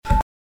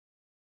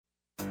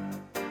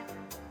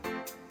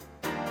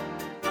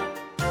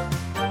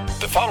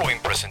following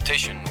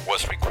presentation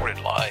was recorded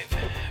live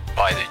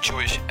by the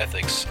Jewish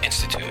Ethics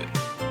Institute.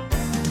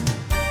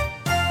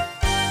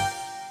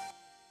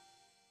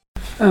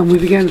 We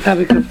began the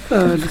topic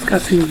of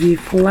discussing the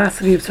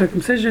philosophy of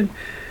circumcision,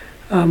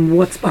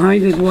 what's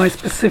behind it, why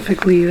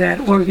specifically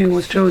that organ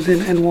was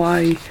chosen, and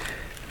why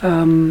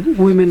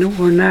women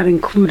were not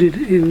included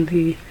in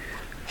the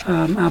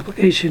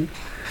application.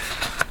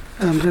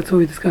 That's what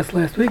we discussed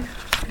last week.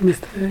 I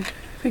missed it.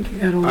 I think you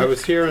got all. I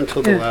was here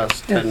until the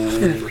last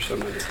 10 or so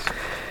minutes.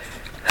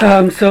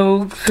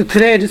 So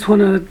today I just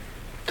want to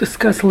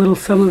discuss a little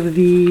some of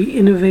the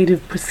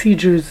innovative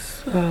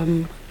procedures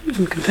in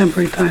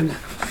contemporary times,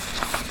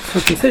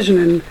 circumcision,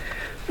 and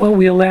what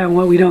we allow and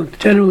what we don't.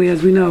 Generally,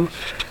 as we know,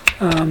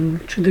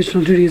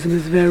 traditional Judaism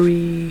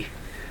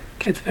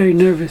gets very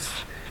nervous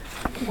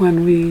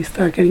when we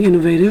start getting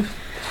innovative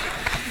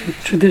with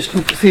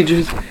traditional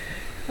procedures.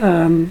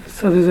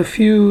 So there's a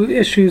few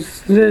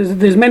issues.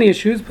 There's many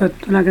issues, but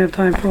we're not going to have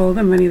time for all of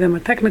them. Many of them are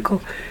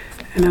technical,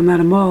 and I'm not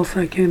a mall, so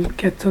I can't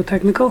get so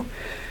technical.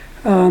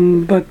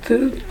 But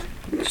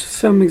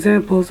some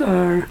examples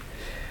are,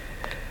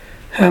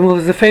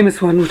 there's a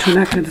famous one, which we're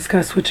not going to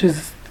discuss, which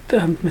is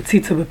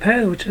Metzitza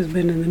B'Peh, which has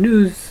been in the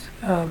news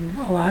a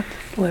lot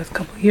the last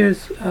couple of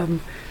years,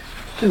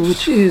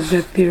 which is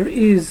that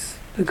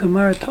the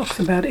Gemara talks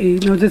about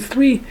there's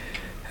three,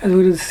 as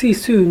we're going to see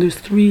soon, there's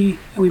three,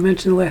 and we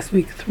mentioned last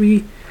week,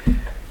 three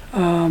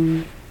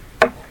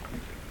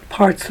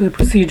parts to the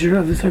procedure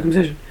of the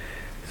circumcision.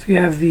 So you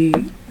have the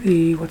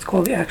what's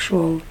called the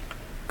actual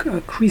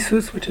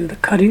krisus, which is the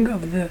cutting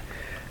of the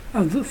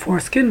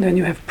foreskin. Then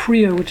you have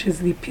priya, which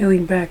is the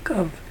peeling back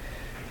of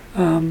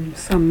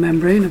some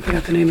membrane. I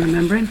forgot the name of the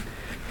membrane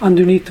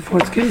underneath the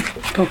foreskin.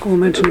 Toko will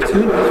mention it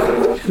soon.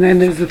 And then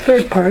there's the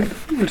third part,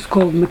 which is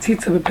called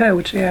Metzitza B'Peh,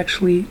 which they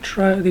actually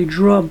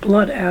draw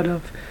blood out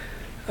of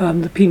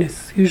the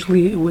penis.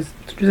 Usually it was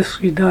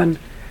traditionally done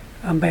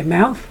by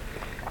mouth.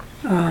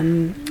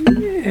 And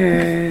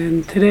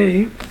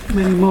today,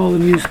 many more of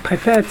them use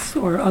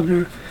pipettes or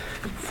other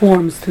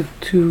forms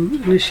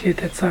to initiate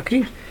that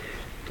sucking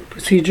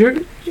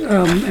procedure.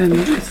 And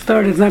it's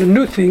not a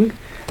new thing.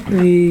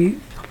 The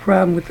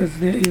problem with this,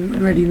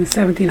 already in the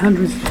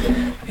 1700s,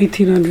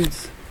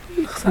 1800s,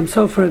 Chassam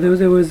Sofer,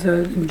 there was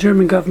a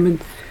German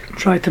government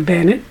tried to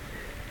ban it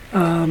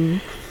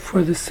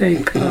for the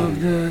sake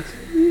of the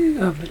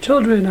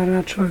children. I'm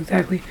not sure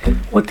exactly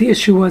what the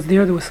issue was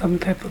there. There was some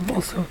type of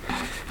also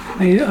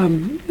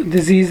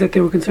disease that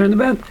they were concerned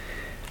about.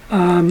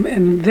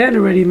 And then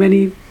already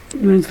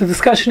the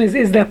discussion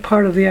is that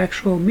part of the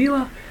actual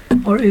Mila,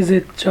 or is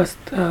it just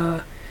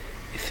a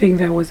thing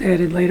that was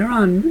added later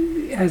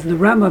on? As the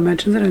Rambam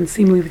mentions it, and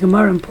seemingly the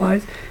Gemara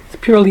implies, it's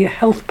purely a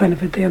health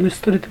benefit. They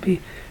understood it to be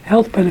a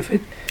health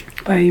benefit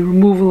by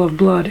removal of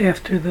blood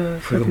after the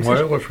For the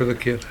male or for the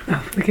kid?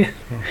 For the kid.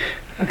 Oh.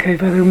 Okay,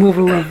 by the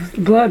removal of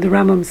blood, the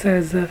Rambam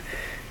says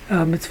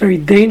it's very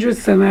dangerous.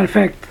 As a matter of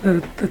fact,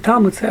 the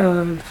Talmud,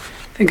 I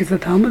think it's the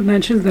Talmud,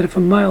 mentions that if a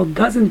male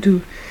doesn't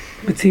do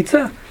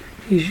Metzitza,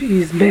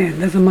 he's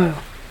banned as a male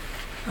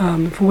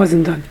if it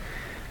wasn't done.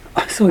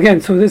 So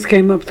this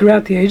came up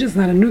throughout the ages. It's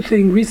not a new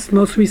thing.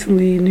 Most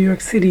recently in New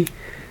York City,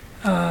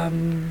 I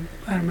don't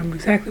remember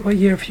exactly what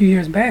year, a few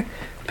years back,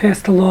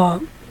 passed a law.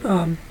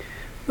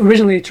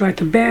 Originally they tried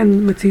to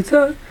ban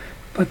Metzitza,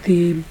 but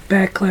the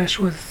backlash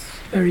was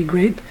very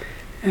great,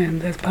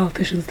 and as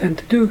politicians tend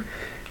to do,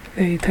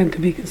 they tend to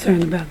be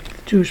concerned about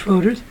the Jewish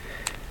voters.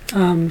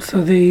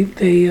 So they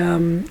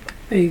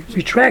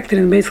retracted,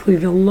 and basically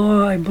the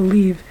law, I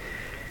believe,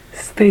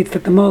 states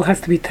that the mole has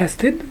to be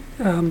tested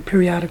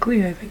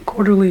periodically, I think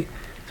quarterly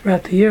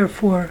throughout the year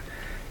for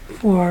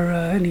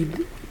any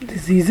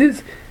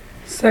diseases.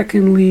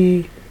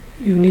 Secondly,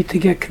 you need to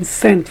get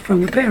consent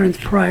from the parents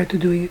prior to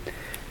doing it.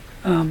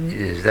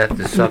 Is that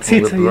the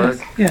sucking of blood?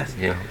 Yes.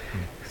 Yeah.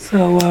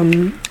 So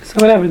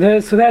whatever.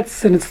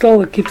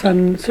 It keeps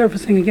on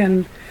surfacing again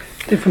in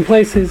different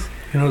places.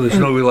 There's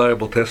no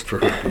reliable test for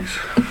herpes.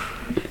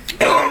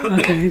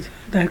 Okay,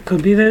 that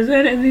could be.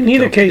 In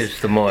either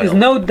case, there's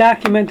no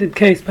documented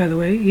case, by the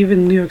way. Even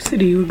in New York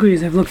City, who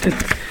agrees? I've looked at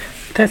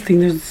testing.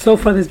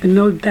 There's been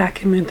no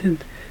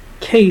documented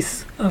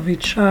case of a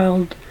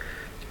child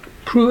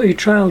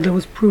that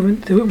was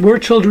proven. There were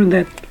children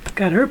that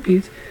got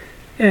herpes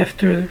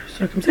after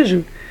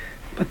circumcision,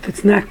 but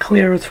it's not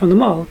clear it's from the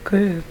mole.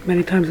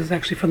 Many times it's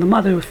actually from the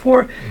mother. There were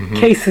 4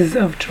 cases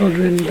of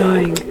children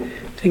dying,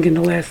 I think, in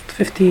the last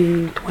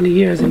 15, 20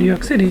 years in New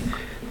York City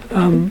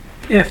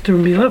after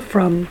Mila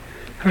from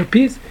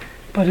herpes,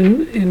 but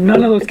in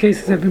none of those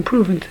cases have been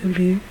proven to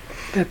be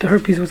that the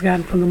herpes was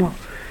gotten from the mole.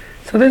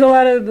 So there's a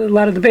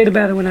lot of debate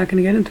about it. We're not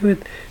going to get into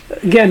it.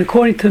 Again,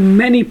 according to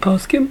many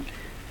poskim,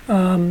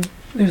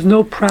 there's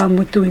no problem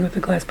with doing it with a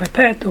glass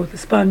pipette or with a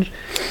sponge.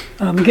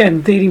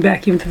 Again, dating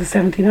back even to the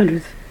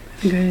 1700s. I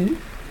think I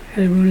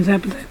had a ruined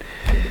example of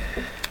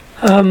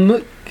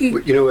that.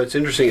 What's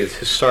interesting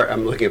is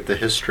I'm looking at the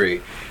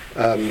history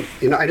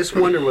I just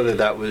wonder whether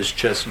that was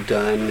just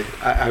done.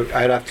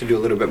 I'd have to do a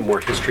little bit more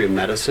history of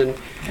medicine,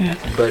 Yeah.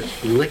 but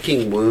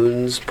licking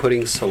wounds,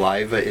 putting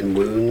saliva in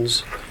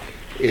wounds,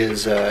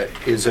 is a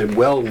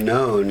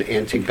well-known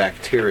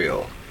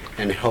antibacterial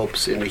and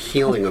helps in the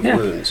healing of Yeah.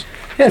 wounds.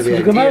 Yes, So the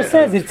the Gemara idea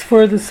says of- it's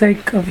for the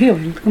sake of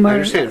healing. The Gemara I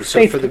understand. So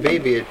states for the it.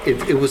 baby,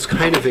 it was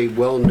kind of a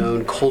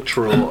well-known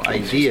cultural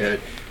idea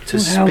to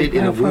How- spit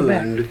in how a far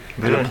back? wound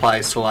and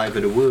apply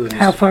saliva to wounds.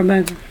 How far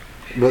back?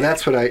 Well,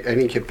 that's what I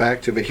didn't get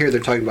back to. But here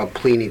they're talking about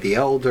Pliny the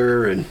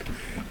Elder, and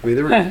I mean,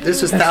 Yeah,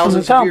 this is that's from thousands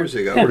the of Talmud. years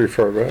ago. Yeah. Pretty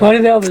far back. Plenty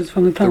of the elders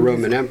from the The Talmud.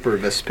 Roman Emperor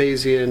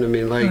Vespasian. I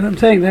mean, like, I'm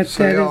saying that,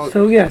 So they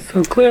all-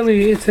 so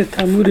clearly it's a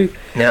Talmudic.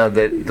 Now,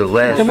 the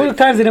last... Talmudic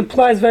times it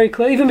implies very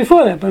clearly, even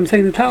before that, but I'm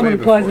saying the Talmud Way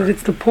implies before. that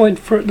it's the point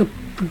for, the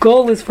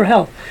goal is for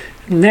health.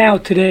 Now,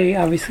 today,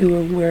 obviously,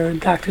 where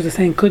doctors are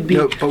saying could be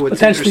No, but what's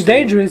potentially interesting-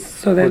 dangerous,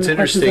 so then what's the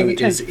person's interesting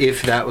gonna is change.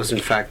 if that was in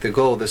fact the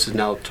goal, this is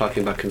now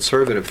talking about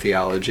conservative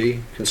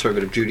theology,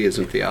 conservative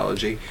Judaism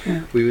theology,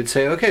 Yeah. we would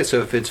say, okay, so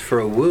if it's for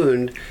a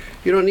wound,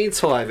 you don't need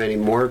saliva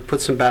anymore.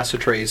 Put some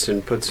bacitracin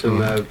and put some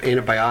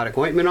antibiotic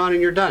ointment on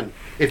and you're done.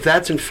 If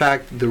that's in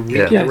fact the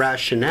Yeah. Yes.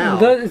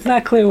 rationale, It's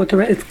not clear what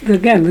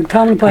again, the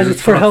Talmud implies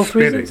it's for not health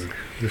spitting. reasons.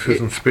 This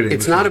isn't spitting.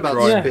 it's this not is about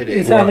drawing. Yeah, spitting.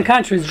 it's on the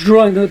contrary, it's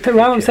drawing. The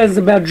Rambam says it's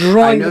about I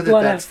drawing know the that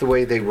blood that's out. the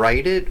way they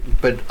write it,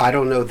 but I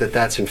don't know that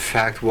that's in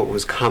fact what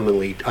was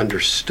commonly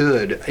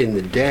understood in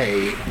the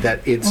day, that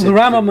it's... Well, the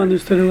Rambam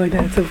understood it like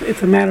that.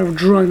 It's a matter of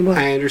drawing the blood.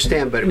 I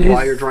understand, but It while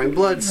is- you're drawing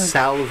blood,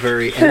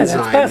 salivary that's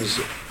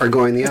enzymes are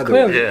going the other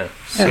clearly- way. Yeah.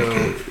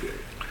 So,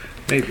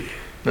 Maybe.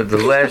 The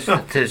last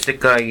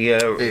statistic I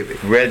Maybe.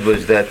 read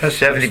was that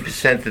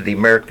 70% of the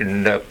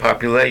American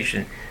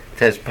population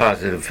test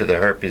positive for the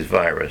herpes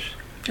virus.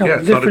 Oh, Yeah,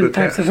 it's not a different good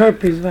types test. of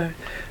herpes. There's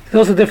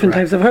also different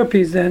Right. types of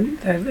herpes, and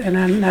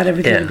not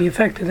everything Yeah. can be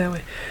affected that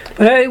way.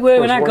 But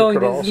we're not going.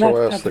 One could this is not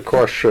also ask the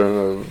question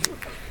of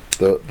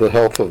the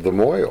health of the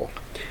moil.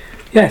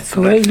 Yes.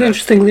 So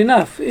interestingly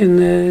enough,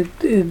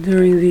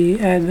 during the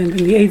Advent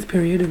in the AIDS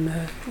period in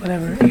the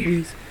whatever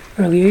 80s,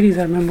 early 80s,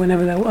 I remember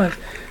whenever that was.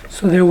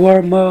 So there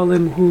were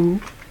Moalim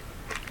who,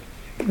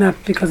 not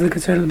because of the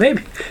concern of the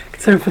baby,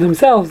 concern for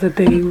themselves that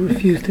they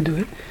refused to do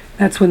it.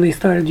 That's when they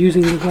started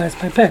using the glass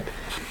pipette.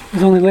 It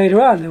was only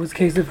later on there was a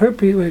case of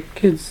herpes where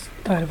kids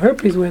died of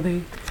herpes where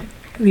the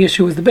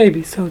issue was the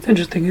baby. So it's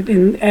interesting.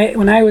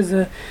 When I was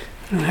in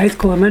high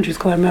school, elementary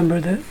school, I remember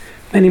that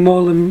many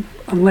Moalim,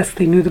 unless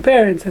they knew the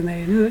parents and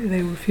they knew it,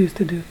 they refused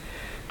to do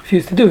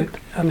it.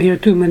 Here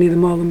too, many of the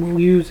Moalim will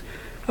use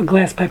a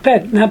glass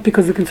pipette, not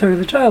because of the concern of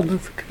the child,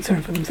 but the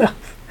concern for themselves.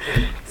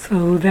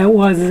 So that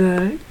was,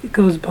 it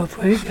goes both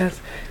ways, yes.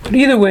 But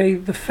either way,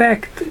 the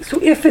fact, so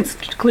if it's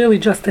clearly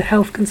just a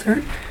health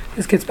concern,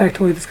 this gets back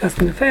to what we discussed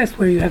in the past,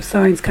 where you have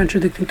science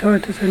contradicting Torah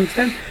to a certain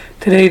extent.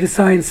 Today the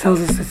science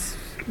tells us it's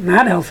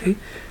not healthy,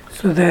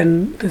 so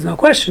then there's no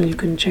question, you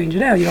can change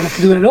it out. You don't have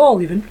to do it at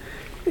all even.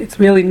 It's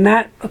really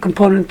not a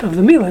component of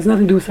the meal. It has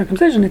nothing to do with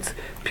circumcision. It's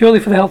purely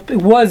for the health.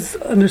 It was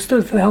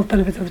understood for the health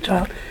benefits of the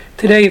child.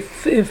 Today,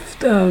 if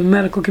the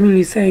medical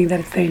community is saying that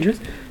it's dangerous,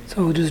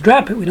 so we'll just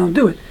drop it. We don't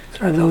do it.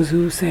 There are those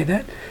who say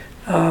that.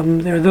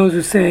 There are those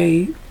who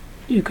say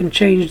you can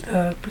change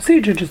the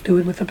procedure, just do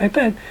it with a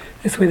pipette.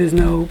 This way there's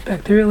no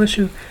bacterial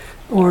issue.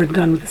 Or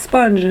done with a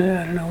sponge.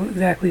 I don't know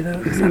exactly.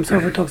 Sam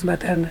Sofer talks about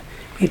that in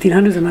the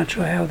 1800s. I'm not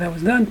sure how that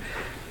was done.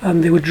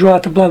 They would draw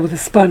out the blood with a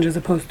sponge as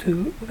opposed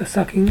to a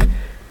sucking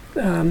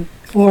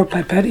or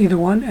pipette, either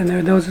one. And there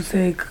are those who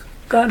say,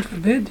 God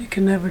forbid, you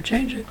can never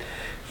change it.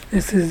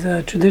 This is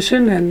a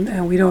tradition,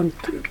 and we don't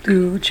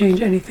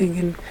change anything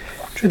in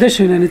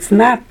tradition. And it's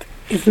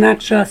not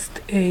just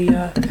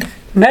a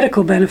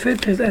medical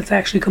benefit. It's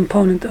actually a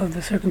component of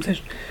the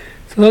circumcision.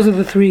 So those are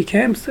the three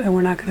camps, and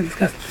we're not going to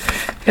discuss.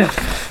 Yeah.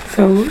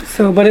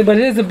 But it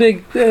is a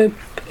big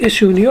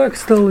issue in New York.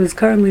 Still is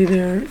currently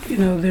there.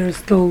 They're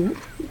still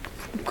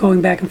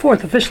going back and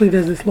forth. Officially,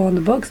 there's this law in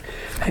the books.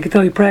 I can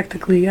tell you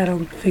practically, I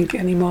don't think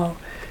any mall,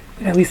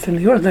 at least in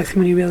the Orthodox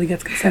community, really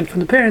gets consent from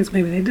the parents.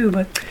 Maybe they do,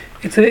 but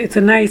it's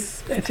a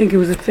nice. I think it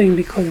was a thing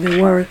because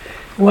it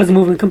was a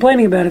movement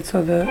complaining about it.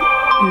 So the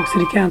New York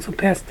City Council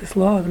passed this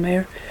law, the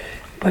mayor,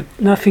 but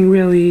nothing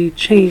really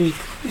changed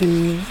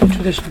in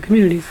traditional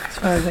communities, as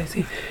far as I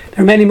see.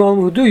 There are many Molim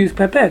who do use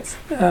pipettes,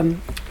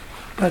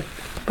 but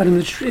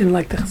in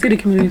like the Hasidic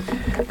communities,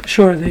 for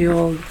sure they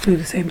all do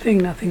the same thing.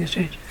 Nothing has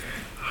changed.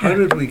 How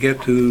did we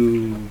get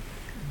to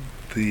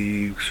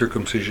the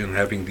circumcision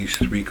having these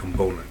three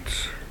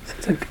components?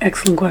 It's an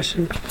excellent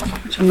question,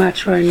 which I'm not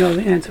sure I know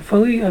the answer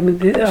fully. I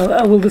mean,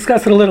 I will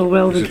discuss it a little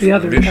relevant Is to it the from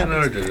other the Mishnah,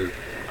 or topics. did it?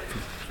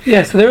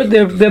 Yeah, so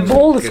they're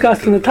all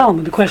discussed in the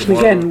Talmud. The question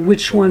again,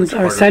 which ones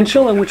are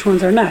essential and which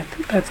ones are not.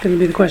 That's going to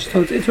be the question.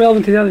 So it's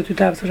relevant to the other two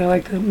topics which I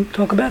like to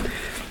talk about.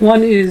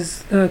 One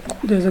is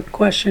there's a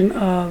question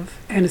of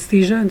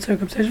anesthesia and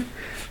circumcision.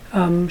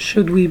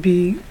 Should we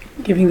be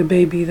giving the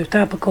baby either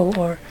topical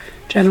or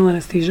general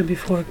anesthesia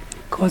before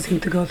causing him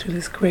to go through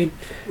this great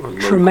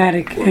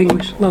traumatic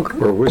anguish,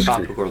 local, Or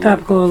whiskey.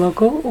 topical or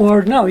local,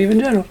 or no, even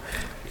general?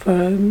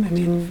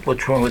 What's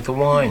What's wrong with the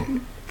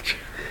wine?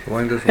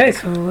 Wine doesn't. Okay,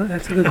 so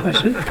that's a good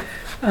question.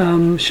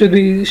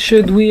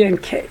 Should we,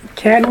 and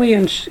can we,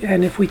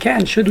 and if we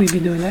can, should we be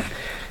doing that?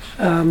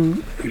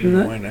 You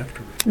drink wine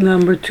afterwards.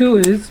 Number two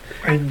is,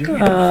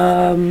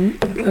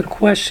 a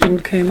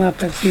question came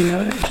up, I've seen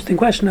an interesting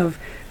question of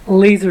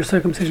laser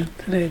circumcision.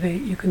 Today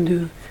you can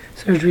do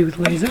surgery with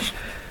laser.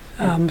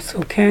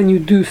 So can you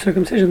do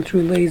circumcision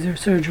through laser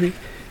surgery?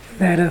 Is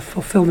that a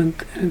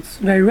fulfillment? And it's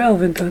very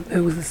relevant.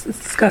 It's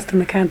discussed in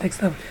the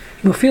context of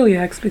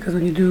hemophiliacs, because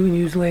when you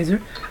use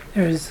laser,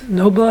 there is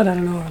no blood, I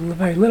don't know, or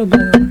very little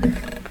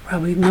blood,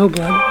 probably no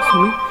blood,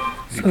 assuming.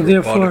 So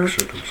therefore,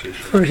 Circumcision.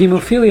 for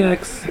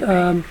hemophiliacs,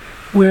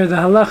 where the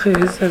halacha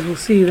is, as we'll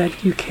see,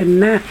 that you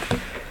cannot,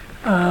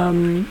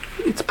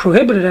 it's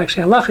prohibited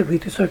actually halachically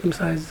to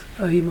circumcise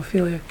a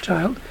hemophiliac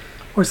child,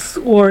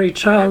 or a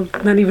child,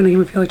 not even a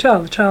hemophiliac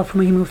child, a child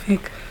from a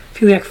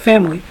hemophiliac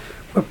family,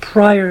 where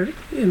prior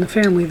in the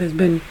family there's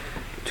been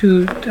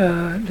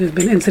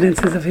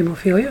incidences of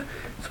hemophilia.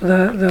 So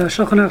the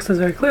Shulchan Aruch says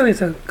very clearly,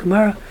 it's a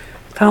Gemara,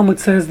 Talmud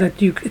says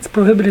that it's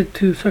prohibited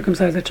to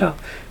circumcise a child.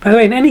 By the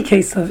way, in any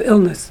case of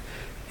illness,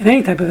 in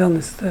any type of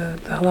illness, the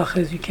halacha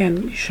is you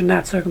should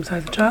not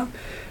circumcise a child.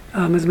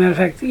 As a matter of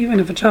fact, even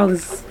if a child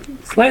is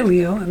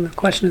slightly ill, and the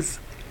question is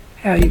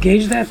how you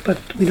gauge that, but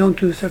we don't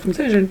do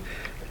circumcision.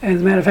 And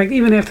as a matter of fact,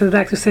 even after the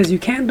doctor says you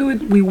can't do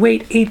it, we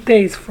wait 8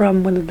 days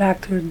from when the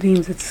doctor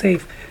deems it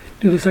safe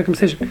to do the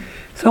circumcision.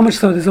 So much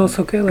so, there's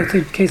also, let's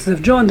say, cases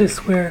of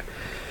jaundice where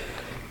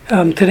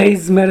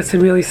today's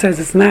medicine really says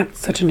it's not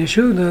such an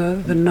issue.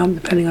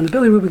 Depending on the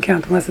bilirubin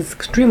count, unless it's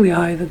extremely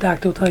high, the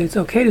doctor will tell you it's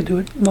okay to do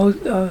it.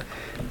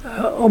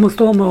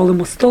 Almost all Molim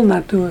will still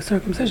not do a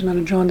circumcision on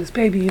a jaundice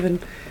baby, even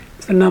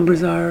if the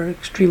numbers are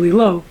extremely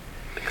low,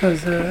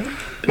 because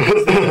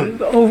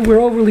we're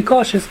overly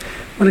cautious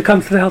when it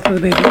comes to the health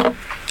of the baby.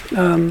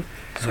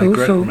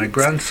 My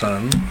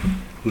grandson,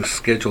 who's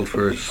scheduled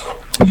for his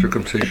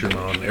circumcision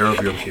on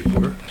Erev Yom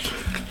Kippur,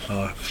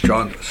 is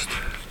jaundiced.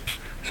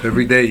 So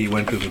every day he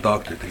went to the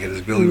doctor to get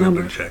his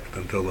bilirubin checked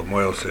until the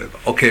moil said,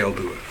 "Okay, I'll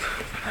do it."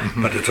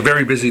 But it's a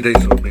very busy day,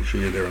 so make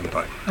sure you're there on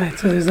time. Right.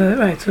 So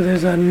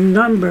there's a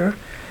number.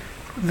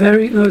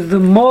 The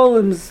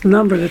molim's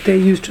number that they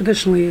use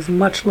traditionally is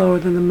much lower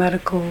than the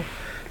medical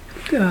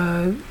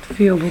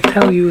field will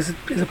tell you is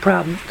a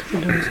problem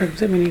for doing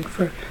circumcision, meaning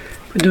for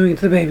doing it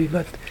to the baby.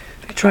 But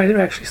they tried to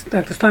actually.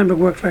 Dr. Steinberg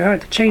worked very hard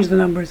to change the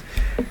numbers,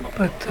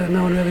 but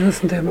no one really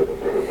listened to him.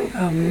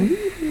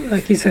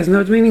 Like he says,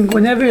 no, meaning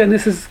whenever, and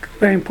this is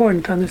very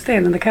important to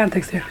understand in the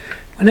context here,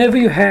 whenever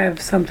you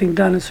have something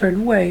done a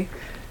certain way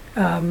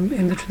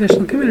in the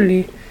traditional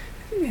community,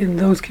 in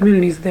those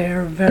communities,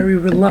 they're very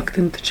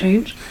reluctant to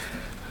change,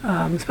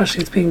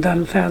 especially it's being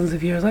done thousands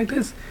of years like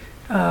this.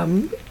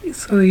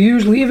 So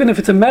usually, even if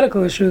it's a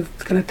medical issue,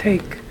 it's going to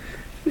take,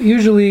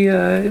 usually,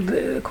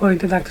 according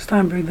to Dr.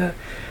 Steinberg,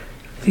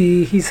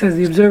 he says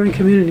the observant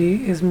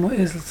community is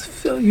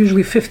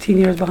usually 15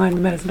 years behind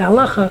the medicine. The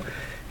halacha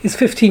is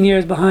 15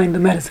 years behind the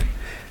medicine.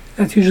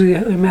 That's usually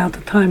the amount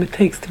of time it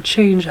takes to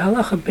change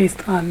halacha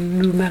based on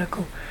new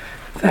medical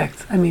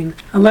facts. I mean,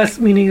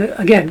 meaning,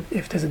 again,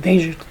 if there's a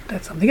danger,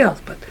 that's something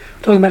else. But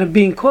talking about it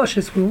being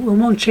cautious, we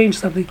won't change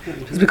something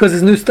just because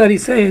there's new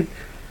studies say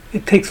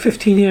it takes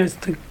 15 years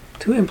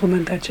to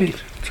implement that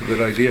change. It's a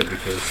good idea,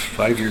 because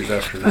 5 years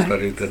after the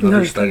study,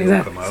 another study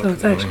will come out. So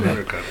it's actually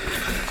America.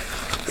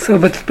 So,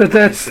 but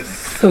that's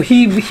so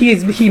he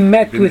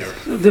met with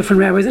different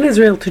rabbis in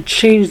Israel to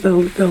change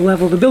the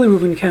level of the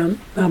bilirubin count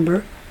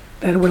number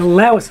that would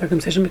allow a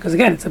circumcision, because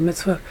again, it's a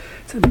mitzvah,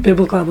 it's a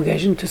biblical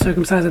obligation to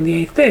circumcise on the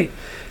 8th day.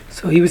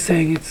 So he was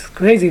saying it's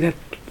crazy that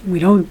we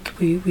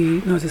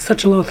there's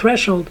such a low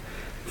threshold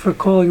for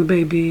calling the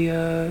baby,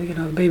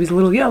 the baby's a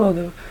little yellow,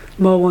 the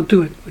Mo won't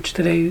do it, which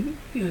today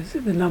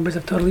the numbers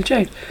have totally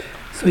changed.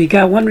 So he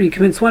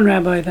convinced one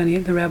rabbi,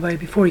 then the rabbi,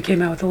 before he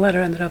came out with the letter,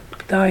 ended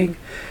up dying.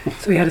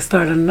 So he had to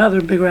start on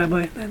another big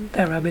rabbi, and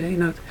that rabbi,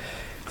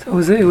 So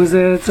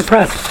it's a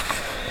process.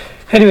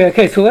 Anyway,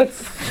 okay, so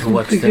let's... So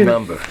what's the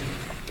number?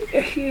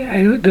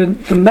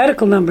 The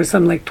medical number is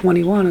something like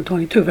 21 or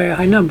 22, very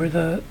high number.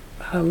 The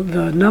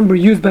number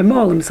used by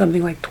Molim is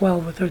something like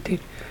 12 or 13.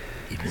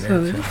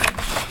 So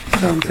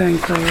I'm saying,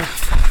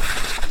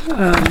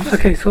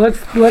 okay, so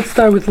let's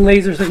start with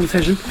laser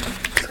circumcision.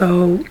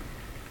 So...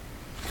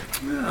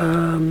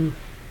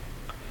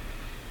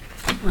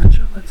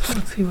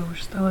 let's see where we're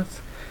still.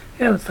 Let's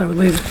start with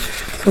laser.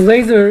 So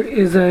laser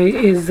is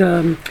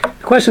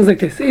questions like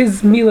this: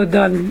 is Mila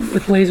done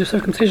with laser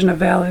circumcision a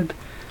valid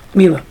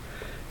Mila?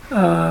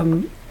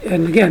 And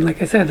again,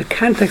 like I said, the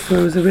context where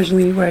it was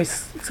originally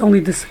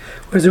originally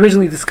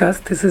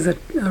discussed. This is a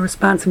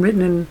response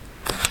written in.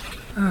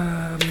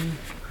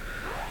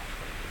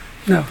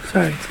 No,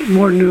 sorry, it's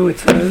more new.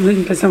 It's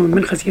written by someone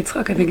Minchas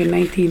Yitzchak, I think in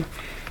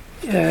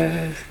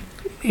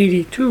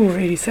 1982 or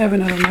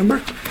 87, I don't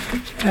remember.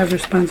 I have a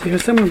response here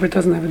somewhere, but it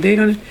doesn't have a date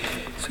on it.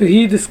 So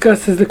he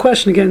discusses the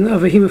question again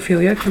of a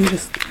hemophiliac. Let me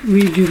just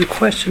read you the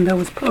question that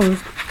was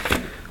posed,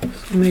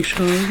 so make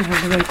sure I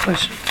have the right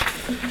question.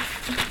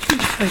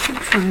 If I can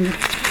find it.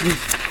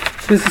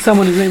 this is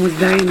someone whose name was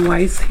Diane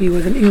Weiss. He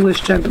was an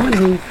English gentleman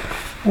who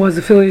was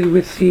affiliated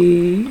with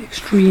the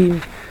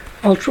extreme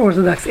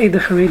ultra-Orthodox Eideh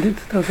Haredit.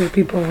 Those are the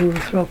people who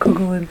throw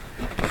kugel in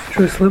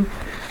Jerusalem.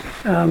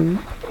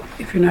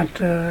 If you're not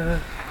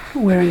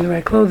wearing the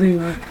right clothing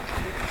or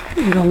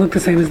you don't look the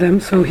same as them.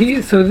 So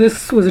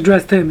this was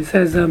addressed to him. He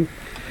says,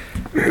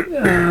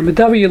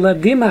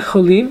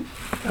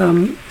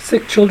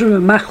 sick children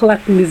with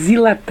machlat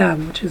nizilat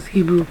dam, which is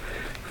Hebrew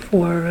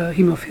for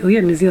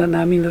hemophilia. Nizilat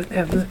dam means they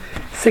have the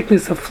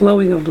sickness of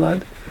flowing of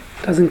blood,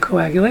 doesn't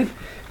coagulate.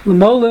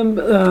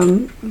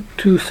 L'molim,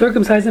 to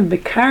circumcise them,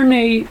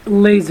 bekarne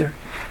laser,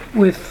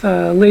 with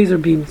laser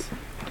beams.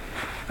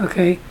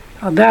 Okay.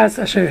 Aldas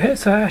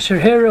asher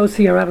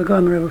herosi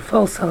arabagon rever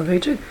false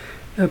salvage.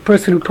 The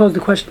person who posed the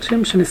question to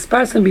him,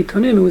 shenisparsan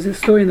bitonim, it was a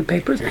story in the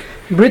papers.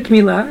 Brit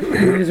Milah, in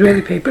the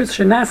Israeli papers.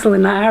 Shenasal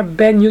Na'ar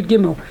ben Yud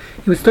Gimel.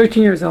 He was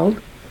 13 years old.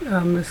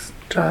 This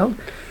child.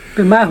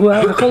 He had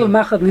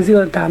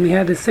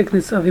the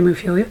sickness of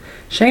hemophilia.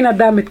 Shein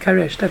adam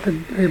mitkaresh, that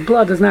the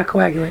blood does not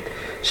coagulate.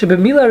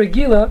 Shebemila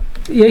regila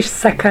yesh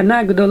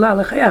sakana gdola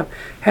lechayav.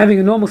 Having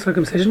a normal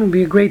circumcision would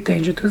be a great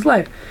danger to his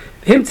life.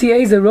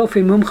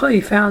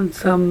 He found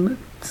some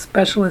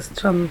specialist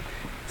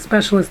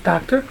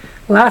doctor.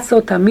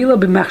 Lasso tamila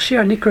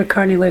b'machshir nikra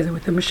karni laser,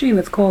 with a machine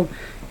that's called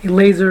a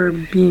laser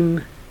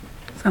beam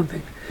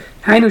something.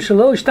 Which they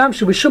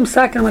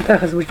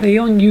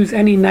don't use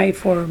any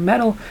knife or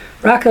metal.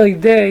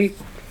 Rakalidei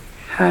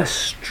has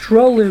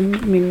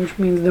strolim, which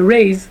means the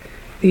rays.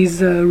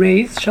 These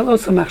rays,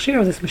 shalosa machshir,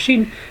 of this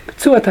machine,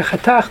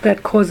 that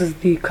causes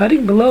the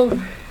cutting below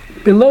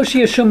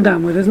shiyashum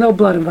dam, where there's no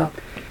blood involved.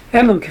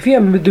 From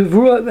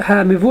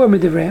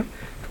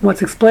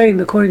what's explained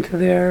according to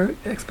their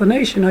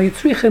explanation, they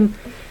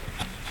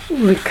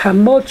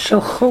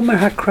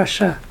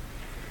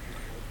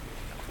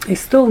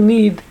still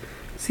need,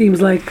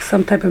 seems like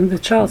the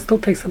child still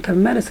takes some type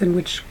of medicine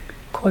which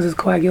causes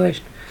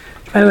coagulation.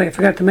 By the way, I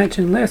forgot to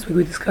mention, last week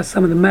we discussed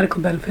some of the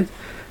medical benefits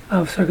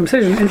of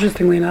circumcision.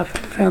 Interestingly enough, I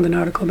found an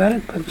article about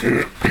it, but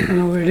I don't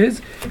know where it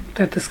is,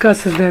 that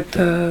discusses that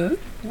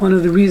one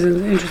of the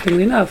reasons,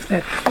 interestingly enough,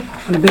 that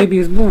when a baby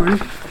is born,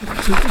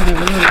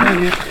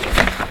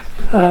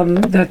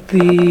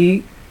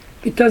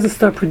 it doesn't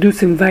start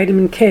producing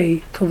vitamin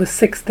K till the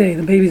 6th day,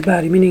 the baby's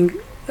body, meaning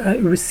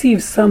it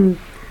receives some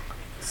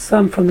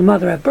from the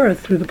mother at birth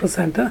through the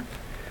placenta,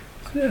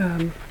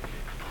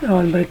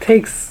 but it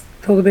takes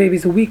till the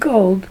baby's a week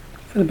old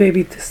for the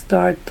baby to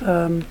start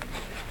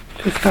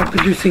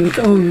producing its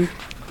own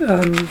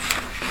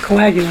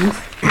coagulants.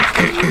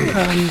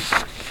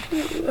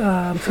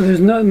 So there's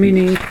no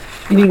meaning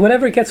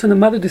whatever it gets from the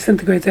mother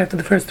disintegrates after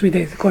the first 3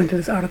 days, according to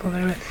this article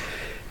that I read,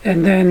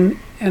 and then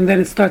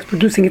it starts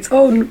producing its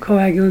own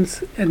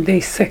coagulants at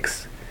day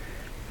 6.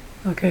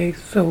 Okay,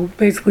 so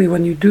basically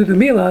when you do the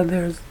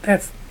milah,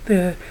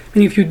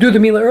 if you do the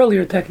milah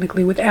earlier,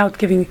 technically, without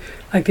giving,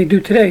 like they do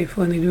today,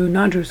 when they do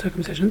non-Jewish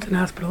circumcisions in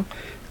hospital,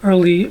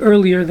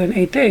 earlier than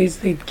 8 days,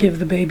 they give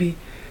the baby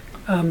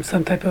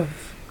some type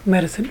of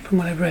medicine, from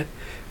what I've read,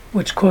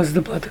 which causes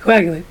the blood to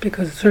coagulate,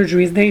 because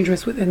surgery is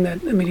dangerous within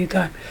that immediate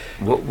time.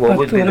 My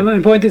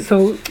point is,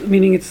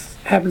 meaning it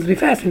happens to be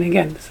fasting.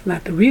 Again, this is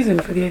not the reason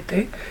for the 8th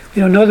day.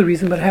 We don't know the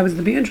reason, but it happens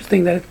to be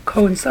interesting that it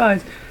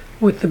coincides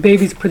with the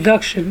baby's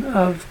production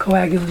of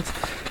coagulants,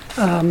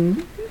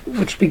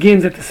 which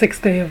begins at the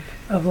 6th day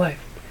of life.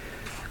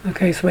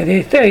 Okay, so by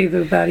the 8th day,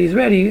 the body is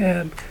ready,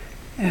 and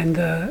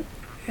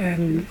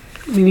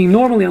meaning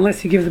normally,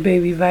 unless you give the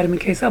baby vitamin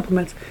K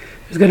supplements,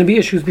 there's going to be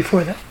issues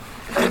before that.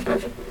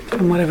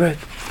 From what I've read,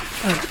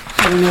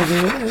 I don't know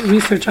the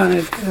research on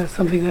it.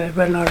 Something that I've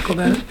read an article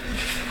about it,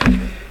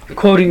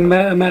 quoting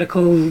a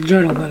medical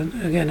journal, but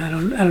again, I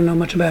don't know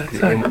much about it.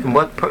 Sorry. In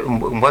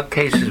what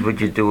cases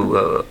would you do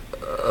a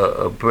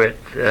Brit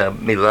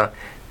Milah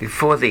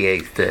before the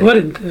 8th day?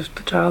 Wouldn't, if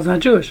the child's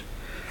not Jewish.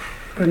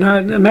 But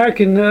not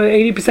American.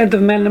 80%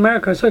 of men in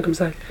America are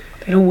circumcised.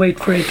 They don't wait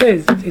for 8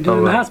 days. They do it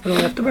in the hospital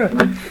after birth.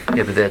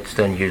 Yeah, but that's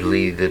done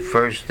usually the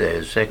first day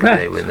or second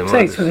day when the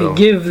mother. So they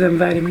give them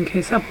vitamin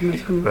K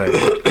supplements.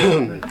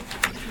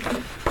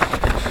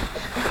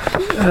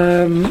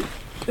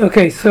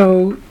 Okay,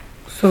 so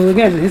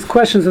again, his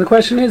question. So the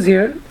question is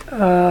here.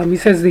 He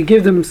says they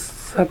give them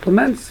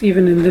supplements,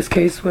 even in this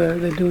case where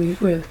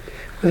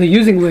they're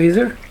using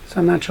laser. So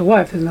I'm not sure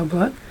why if there's no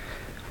blood.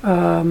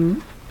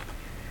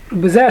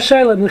 First of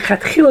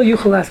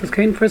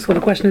all, the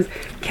question is,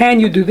 can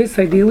you do this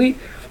ideally?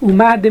 And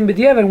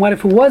what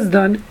if it was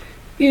done?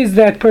 Is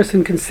that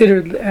person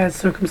considered as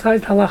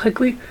circumcised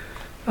halachically?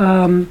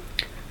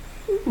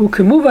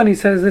 He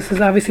says this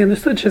is obviously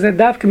understood.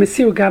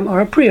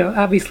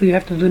 Obviously, you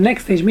have to do the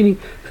next stage, meaning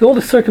all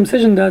the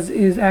circumcision does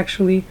is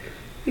actually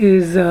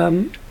is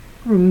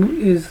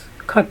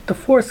cut the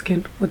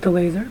foreskin with the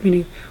laser.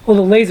 Meaning, all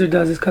the laser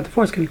does is cut the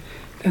foreskin.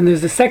 And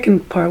there's the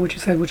second part, which you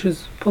said, which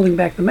is pulling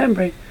back the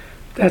membrane.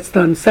 That's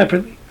done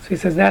separately. So he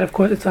says that, of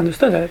course, it's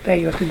understood that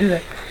you have to do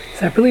that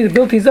separately. The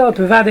bilti zot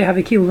v'vadei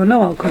havikil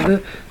v'noal, because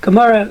the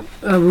Gemara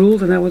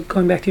rules, and that was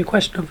going back to your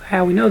question of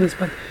how we know this,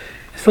 but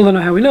I still don't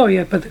know how we know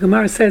yet, but the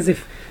Gemara says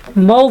if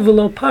mal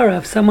v'lo para,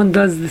 if someone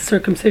does the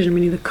circumcision,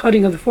 meaning the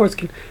cutting of the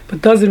foreskin,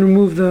 but doesn't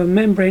remove the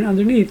membrane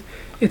underneath,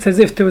 it's as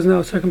if there was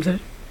no circumcision,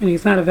 meaning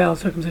it's not a valid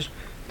circumcision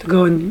to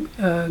go and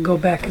go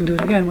back and do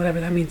it again, whatever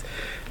that means.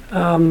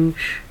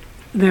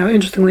 Now,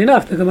 interestingly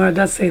enough, the Gemara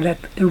does say that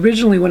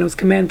originally when it was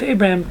commanded to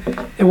Abraham,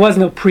 there was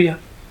no priya.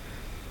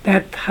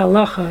 That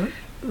halacha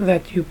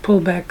that you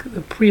pull back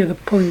the priya, the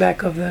pulling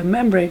back of the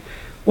membrane,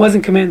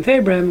 wasn't commanded to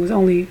Abraham. It was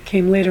only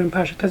came later in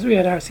Parshat Tazria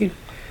at Har Sinai.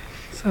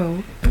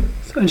 So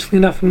interestingly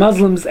enough,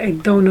 Muslims, I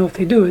don't know if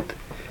they do it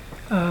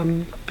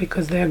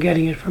because they are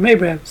getting it from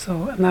Abraham.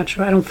 So I'm not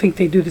sure. I don't think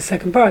they do the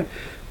second part.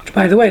 Which,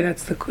 by the way,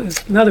 that's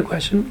another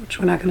question which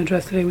we're not going to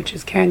address today, which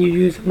is can you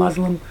use a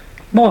Muslim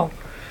mall?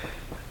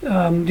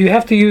 Do you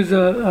have to use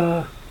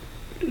a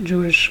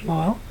Jewish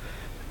mall?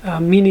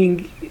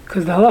 Meaning,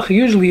 because the halacha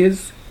usually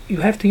is you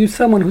have to use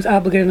someone who's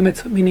obligated in the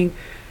mitzvah. Meaning,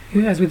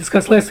 as we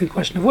discussed last week, the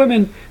question of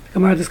women. The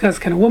Gemara discussed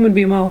can a woman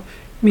be a mall?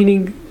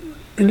 Meaning,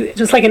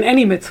 just like in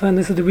any mitzvah, and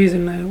this is the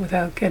reason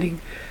without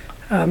getting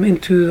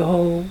into the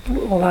whole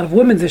a lot of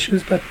women's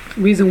issues, but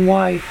the reason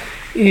why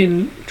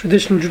in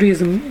traditional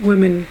Judaism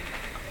women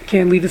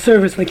can't lead the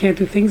service, they can't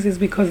do things, is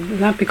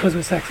not because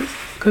we're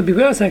sexist. It could be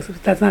we're sexist,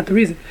 but that's not the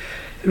reason.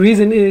 The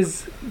reason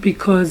is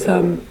because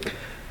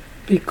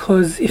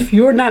if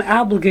you're not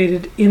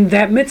obligated in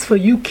that mitzvah,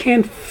 you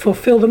can't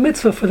fulfill the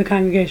mitzvah for the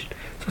congregation.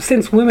 So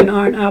since women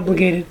aren't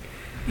obligated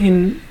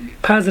in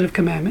positive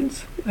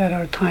commandments that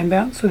are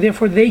time-bound, so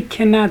therefore they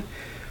cannot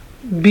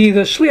be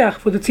the shliach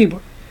for the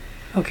tzibur.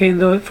 Okay,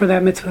 and for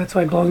that mitzvah, that's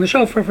why blowing the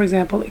shofar, for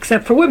example,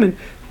 except for women,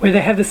 where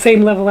they have the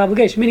same level of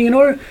obligation. Meaning, in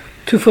order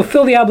to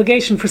fulfill the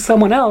obligation for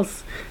someone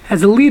else,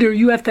 as a leader,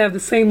 you have to have the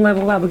same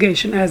level of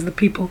obligation as the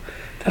people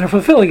that are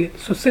fulfilling it.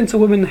 So since a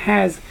woman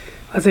has,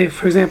 let's say,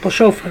 for example,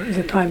 shofar is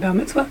a time-bound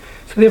mitzvah,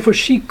 so therefore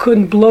she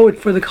couldn't blow it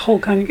for the whole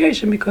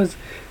congregation because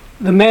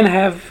the men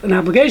have an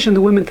obligation,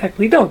 the women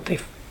technically don't. They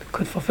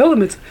could fulfill the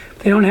mitzvah, but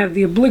they don't have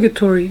the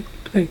obligatory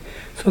thing.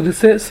 So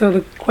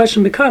the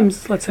question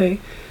becomes, let's say,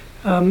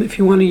 if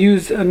you want to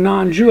use a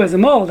non-Jew as a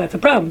mole, that's a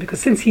problem,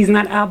 because since he's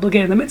not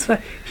obligated in the mitzvah,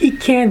 he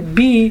can't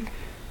be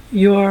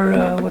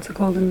your, what's it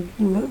called in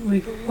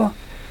legal law?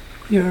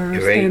 Your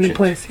stand in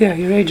place. Yeah,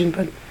 your agent,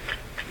 but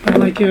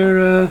like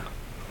your,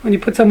 when you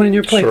put someone in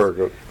your place.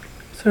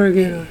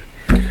 Surrogate or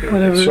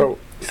whatever.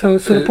 So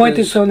the point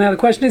is, so now the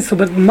question is,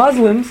 but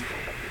Muslims,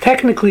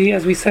 technically,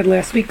 as we said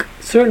last week,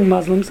 certain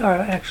Muslims are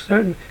actually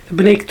certain. The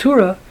Bnei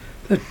Keturah,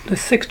 the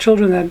 6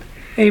 children that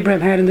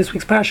Abraham had in this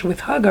week's parasha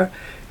with Hagar,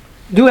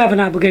 do have an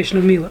obligation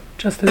of Milah,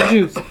 just as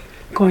Jews,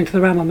 according to the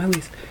Rambam at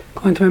least,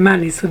 according to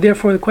Maimonides. So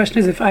therefore the question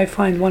is, if I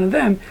find one of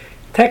them,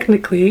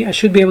 technically I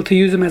should be able to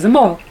use him as a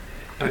mall,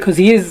 because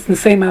he is the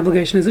same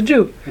obligation as a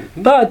Jew.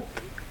 But,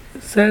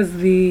 says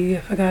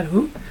I forgot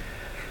who,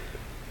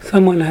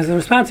 someone has a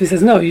response, he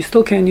says, no, you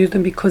still can't use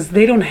them because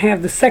they don't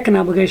have the second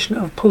obligation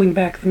of pulling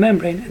back the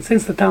membrane. And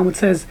since the Talmud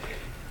says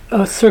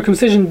a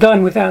circumcision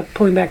done without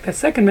pulling back that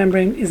second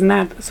membrane is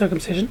not a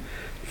circumcision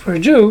for a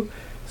Jew,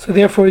 so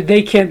therefore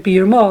they can't be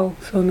your mall.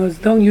 So no,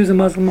 don't use a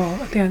Muslim mall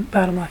at the end,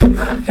 bottom line.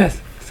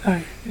 Yes,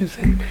 sorry, you were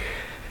saying.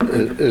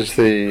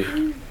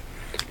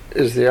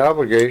 Is the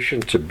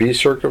obligation to be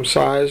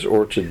circumcised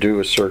or to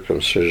do a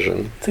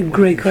circumcision? It's a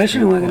great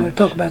question, and we're going to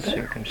talk about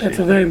that. That's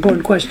a very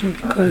important question,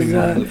 because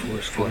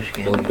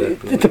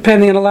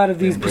depending on a lot of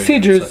these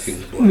procedures,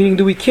 meaning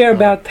do we care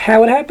about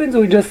how it happens,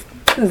 or we just,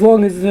 as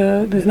long as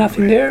there's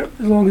nothing there,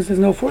 as long as there's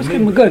no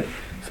foreskin, we're good.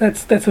 So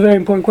that's a very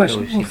important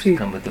question. We'll see.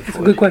 It's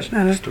a good question.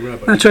 I'm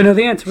not sure I know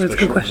the answer, but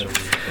it's a good question.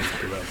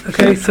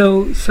 Okay,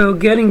 so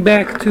getting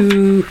back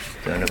to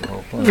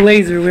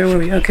laser, where were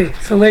we? Okay,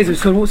 so laser.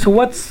 So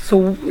this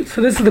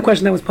is the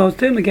question that was posed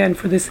to him again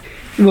for this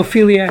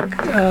hemophiliac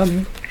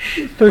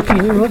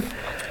 13-year-old,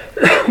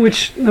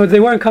 which they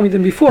weren't coming to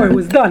him before. It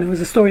was done. It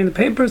was a story in the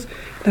papers.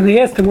 Then they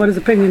asked him what his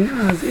opinion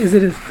was. Is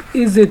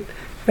it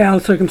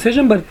valid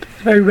circumcision? But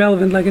it's very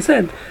relevant, like I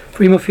said,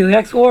 for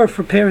hemophiliacs or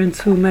for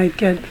parents who might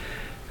get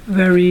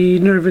very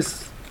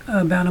nervous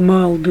about a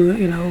mole,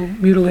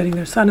 mutilating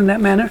their son in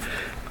that manner.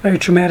 Very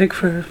traumatic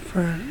for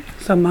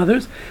some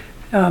mothers.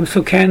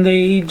 So can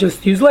they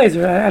just use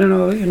laser? I don't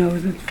know.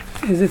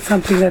 Is it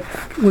something that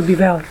would be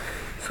valid?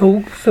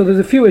 So there's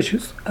a few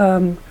issues.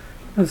 We'll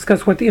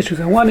discuss what the issues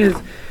are. One is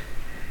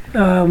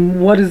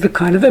what is the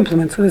kind of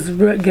implement? So this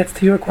gets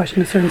to your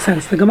question in a certain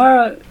sense. The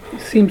Gemara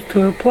seems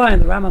to apply,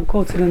 and the Rambam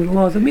quotes it in the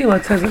Laws of Milah.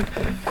 It says,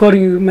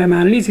 quoting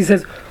Maimonides, he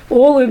says,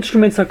 all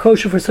instruments are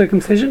kosher for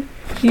circumcision,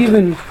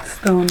 even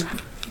stone.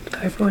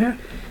 Typo here.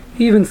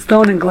 Even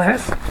stone and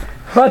glass.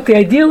 But the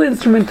ideal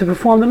instrument to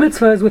perform the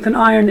mitzvah is with an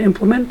iron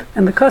implement,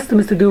 and the custom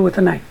is to do it with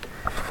a knife.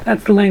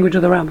 That's the language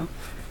of the Rambam.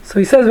 So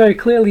he says very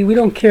clearly, we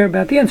don't care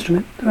about the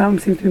instrument. The Rambam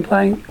seems to be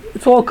implying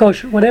it's all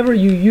kosher. Whatever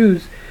you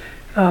use,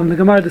 the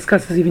Gemara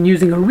discusses even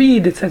using a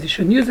reed. It says you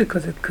shouldn't use it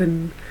because it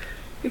could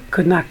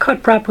not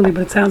cut properly,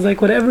 but it sounds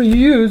like whatever you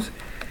use,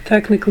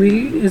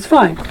 technically, is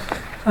fine.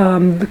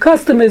 The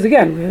custom is,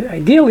 again,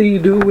 ideally you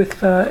do it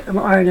with an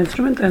iron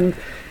instrument, and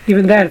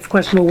even that, it's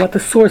questionable what the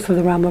source of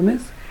the Rambam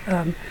is.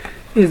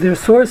 is there a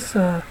source?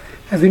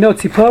 As we know,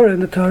 Tzipora in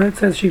the Torah, it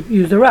says she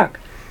used a rock.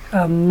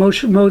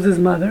 Moses'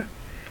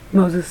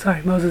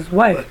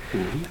 wife,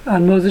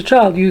 and Moses'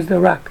 child used a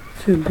rock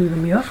to do the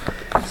meal.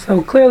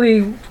 So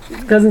clearly,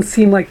 it doesn't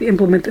seem like the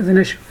implement is an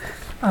issue.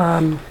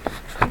 Again,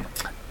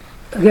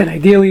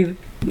 ideally,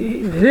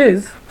 if it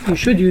is, you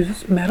should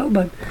use metal,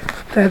 but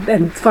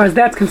and as far as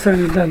that's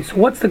concerned, it's done. So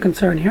what's the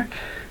concern here?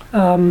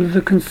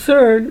 The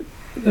concern,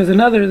 there's a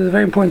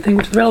very important thing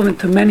which is relevant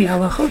to many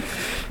halachot,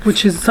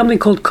 which is something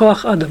called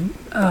koach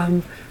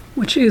adam,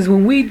 which is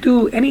when we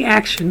do any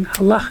action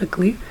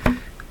halachically,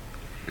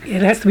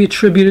 it has to be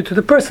attributed to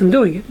the person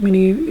doing it.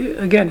 Meaning,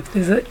 again, if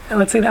there's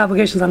let's say the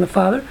obligation is on the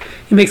father,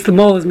 he makes the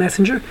mole his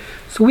messenger,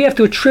 so we have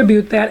to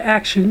attribute that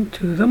action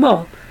to the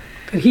mole.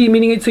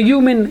 Meaning it's a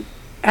human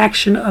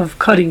action of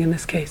cutting in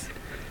this case.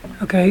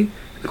 Okay?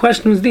 The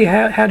question was,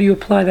 how do you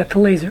apply that to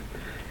laser?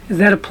 Is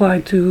that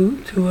applied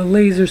to a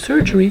laser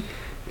surgery?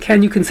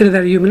 Can you consider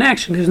that a human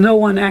action? There's no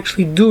one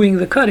actually doing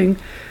the cutting,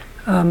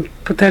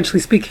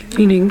 potentially speaking.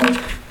 Meaning,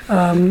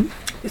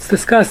 it's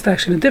discussed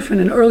actually in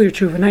an earlier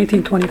tshuva, in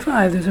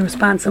 1925. There's a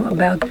response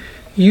about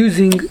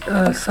using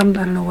some,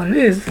 I don't know what it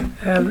is.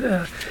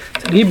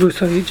 It's in Hebrew,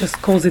 so he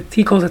calls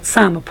it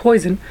sam, a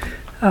poison,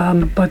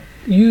 but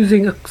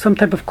using some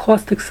type of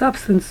caustic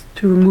substance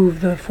to remove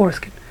the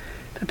foreskin.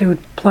 That they would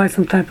apply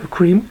some type of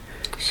cream.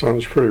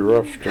 Sounds pretty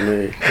rough to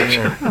me.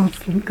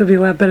 It could be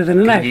a lot better than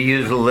a knife. Can you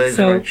use a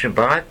laser on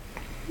Shabbat?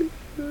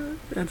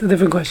 That's a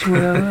different question.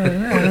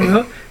 I don't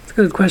know. It's a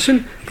good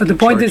question. But the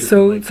point is,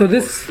 so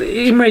this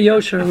Imre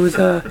Yosher, who was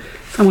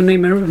someone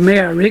named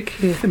Meir Arik,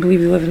 I believe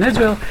he lived in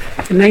Israel,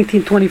 in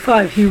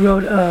 1925, he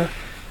wrote a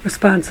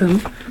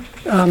responsum.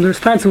 The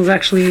responsum was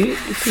actually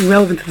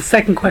relevant to the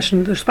second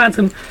question. The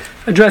responsum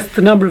addressed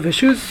a number of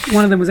issues.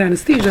 One of them was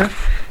anesthesia.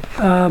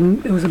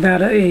 It was about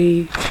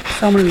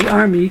someone in the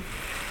army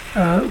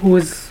who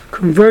was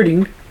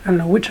converting, I don't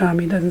know which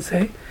army, it doesn't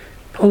say,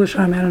 Polish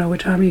army, I don't know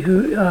which army,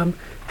 who, a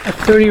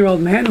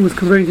 30-year-old man who was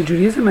converting to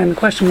Judaism, and the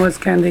question was,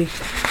 can they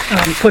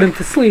put him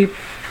to sleep?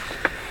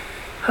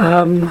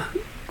 Can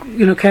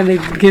they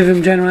give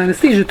him general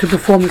anesthesia to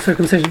perform the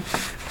circumcision?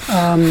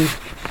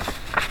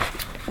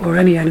 Or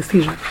any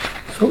anesthesia.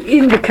 So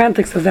in the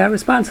context of that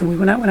response, and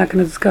we're not going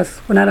to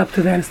discuss, we're not up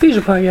to the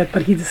anesthesia part yet,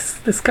 but he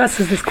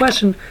discusses this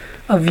question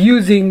of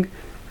using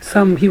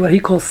what he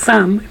calls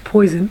sam,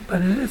 poison,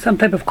 but some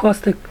type of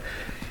caustic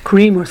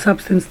cream or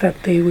substance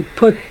that they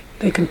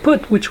can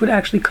put, which would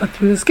actually cut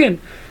through the skin.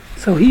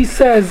 So he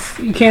says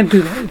you can't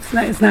do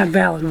that. It's not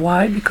valid.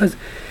 Why? Because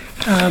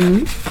if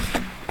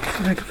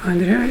I can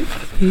find it here,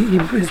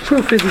 his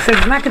proof is, he says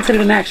it's not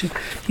considered an action.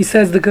 He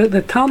says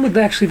the Talmud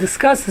actually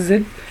discusses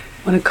it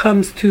when it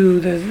comes to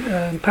the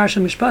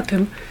Parsha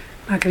Mishpatim. I'm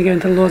not going to get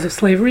into the laws of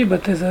slavery,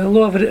 but there's a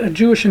law of a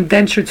Jewish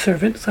indentured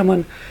servant.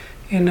 Someone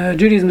in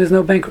Judaism, there's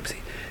no bankruptcy.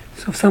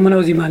 So if someone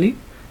owes you money,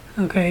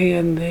 okay,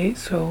 and they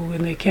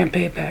can't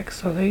pay it back,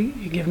 so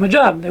you give them a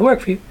job. They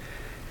work for you,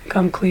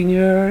 come clean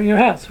your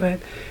house,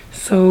 right?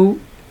 So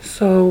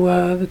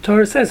the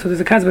Torah says, so there's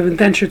a concept of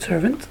indentured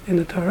servant in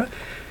the Torah,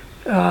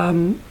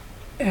 and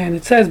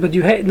it says, but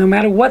no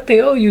matter what they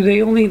owe you,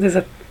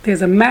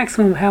 there's a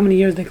maximum of how many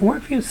years they can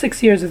work for you.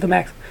 6 years is the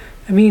maximum.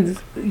 That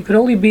means you could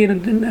only be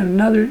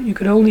you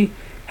could only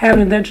have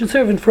an indentured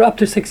servant for up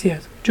to 6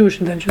 years. Jewish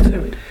indentured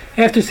servant.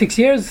 After 6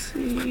 years,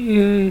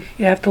 you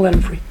have to let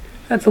him free.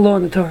 That's the law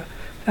in the Torah.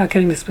 Not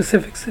getting the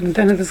specifics. And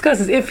then it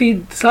discusses if he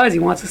decides he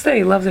wants to stay,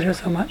 he loves it here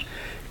so much,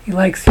 he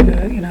likes the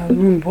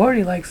room and board,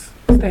 he likes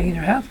staying in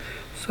your house.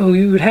 So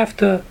you would have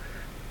to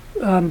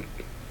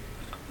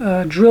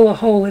drill a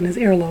hole in his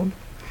earlobe.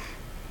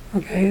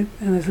 Okay,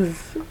 and this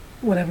is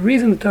whatever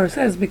reason the Torah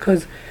says,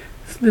 because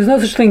there's no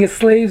such thing as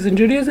slaves in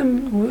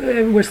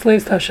Judaism. We're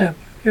slaves to Hashem.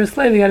 If you're a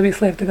slave, you got to be a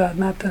slave to God,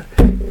 not to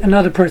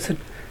another person.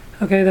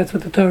 Okay, that's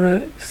what the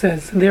Torah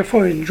says, and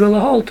therefore you drill a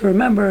hole to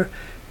remember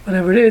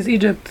whatever it is.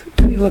 Egypt,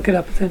 you look it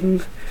up. It's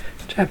in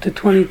chapter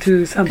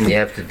 22 something. You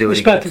have to do it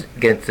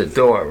against the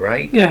door,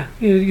 right? Yeah,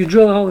 you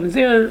drill a hole in his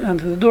ear,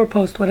 onto the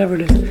doorpost, whatever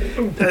it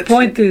is. The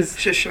point is,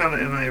 Shoshana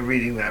and I are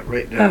reading that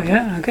right now. Oh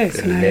yeah, okay.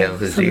 So now nail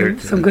his ear to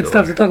some the good door.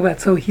 stuff to talk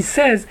about. So he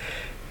says.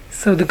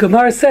 So the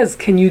Gemara says,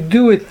 can you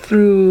do it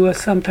through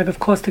some type of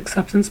caustic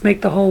substance,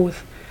 make the hole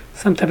with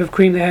some type of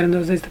cream they had in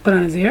those days to put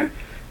on his ear?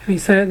 And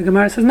the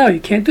Gemara says, no, you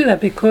can't do that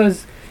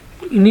because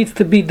it needs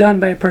to be done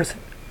by a person.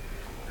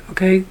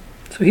 Okay?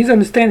 So he's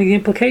understanding the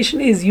implication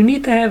is you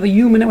need to have a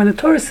human, when the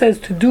Torah says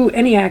to do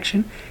any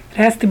action, it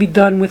has to be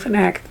done with an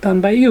act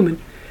done by a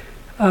human.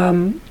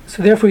 So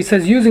therefore he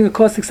says using a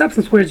caustic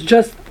substance where it's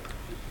just,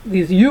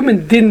 the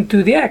human didn't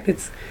do the act,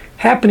 it's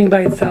happening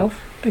by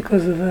itself,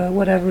 because of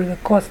whatever the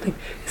caustic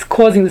is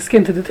causing the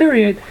skin to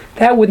deteriorate,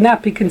 that would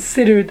not be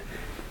considered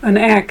an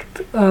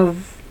act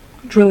of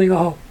drilling a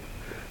hole.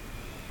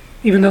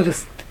 Even though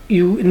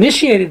you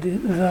initiated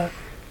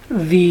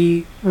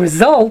the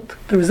result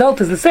is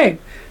the same.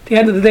 At the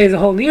end of the day is a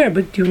hole in the air,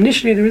 but you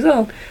initiate the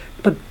result.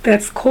 But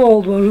that's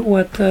called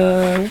what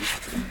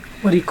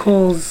he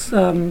calls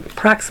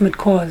proximate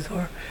cause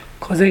or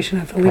causation.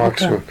 That's a legal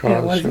term.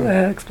 Proximate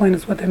cause. Explain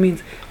us what that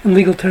means in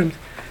legal terms.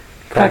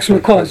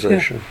 Proximate cause, yeah.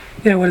 causation.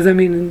 Yeah, what does that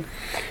mean?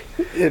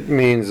 It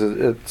means that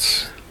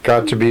it's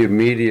got to be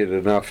immediate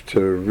enough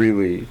to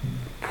really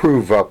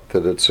prove up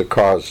that it's a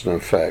cause and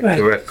effect. Right.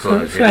 Direct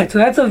cause, yeah. Right, so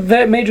that's a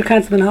very major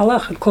concept in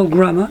halacha called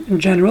grama in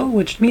general,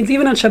 which means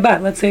even on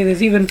Shabbat. Let's say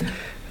there's even,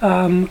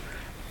 if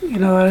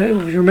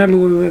you remember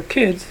when we were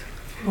kids,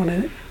 I want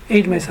to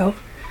age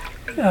myself.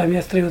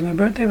 Yesterday was my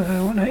birthday, but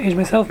I want to age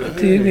myself. But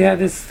we had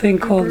this thing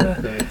called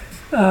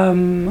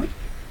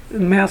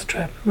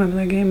Mousetrap. Remember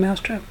that game,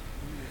 Mousetrap?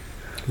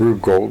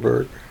 Rube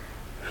Goldberg.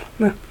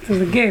 No, this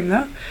is a game,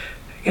 no?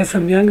 I guess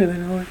I'm younger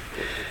than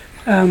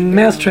all.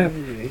 Mousetrap.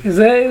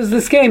 It was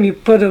this game. You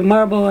put a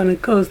marble and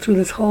it goes through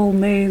this whole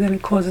maze and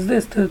it causes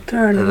this to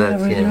turn and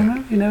that's, whatever.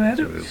 yeah. You never had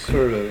it?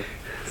 Sort of.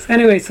 So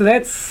anyway, so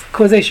that's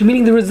causation,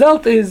 meaning the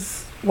result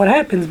is what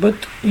happens, but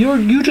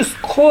you just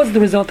caused the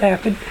result to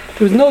happen.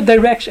 There was no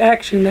direct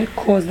action that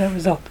caused that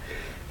result.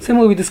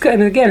 Similarly, we discussed,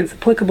 and again, it's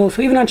applicable.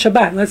 So even on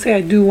Shabbat, let's say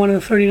I do one of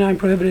the 39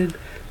 prohibited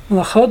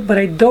malachot, but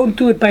I don't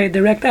do it by a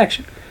direct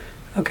action.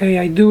 Okay,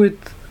 I do it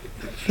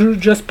through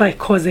just by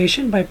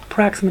causation, by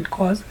proximate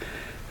cause,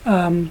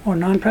 or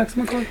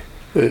non-proximate cause.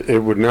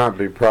 It would not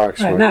be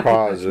proximate Right, not be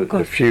cause proximate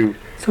cause. if you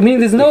So meaning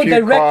there's no if you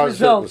direct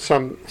caused it and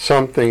result.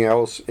 something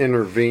else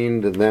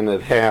intervened and then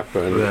it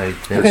happened. Right.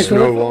 Okay, It's so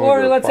no or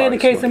longer let's say in the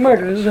case of proximate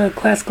murder, cause. the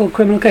classical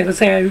criminal case. Let's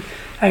say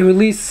I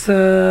release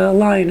a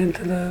lion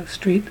into the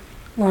street.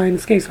 Lion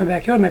escapes my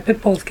backyard. My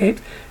pit bull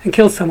escapes and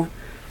kills someone.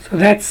 So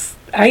that's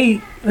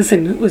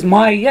listen. It was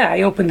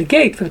I opened the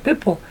gate for the pit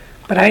bull,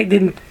 but I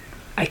didn't.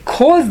 I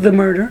caused the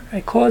murder.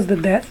 I caused the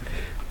death,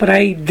 but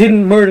I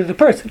didn't murder the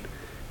person.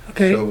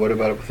 Okay. So what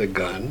about with a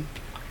gun?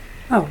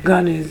 Oh,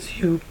 gun is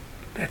you.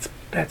 That's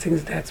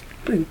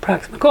in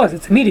proximate cause.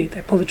 It's immediate.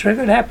 I pull the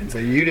trigger. It happens. So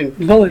you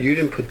didn't. Bullet. You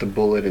didn't put the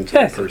bullet into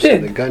Yes, the it person.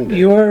 did. The gun did.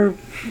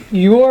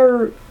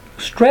 Your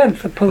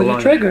strength of pulling the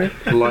trigger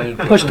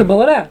pushed the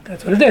bullet out.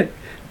 That's what it did.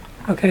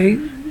 Okay.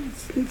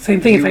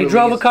 Same thing. You If I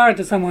drove a released- car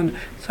into someone,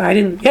 so I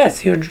didn't.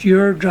 Yes,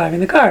 you're driving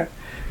the car.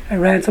 I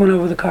ran someone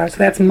over the car. So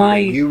that's my.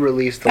 You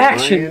released the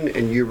action. lion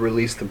and you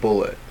released the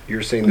bullet.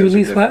 You're saying You those are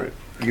released what? different.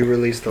 You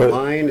released the But-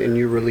 lion and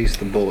you released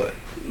the bullet.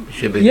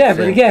 Should be Yeah, the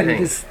but same again,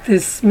 thing.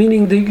 this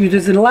meaning that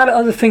there's a lot of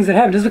other things that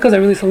happen. Just because I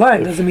release a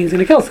lion doesn't mean it's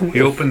going to kill someone.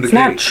 You opened the It's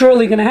not gate.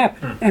 surely going to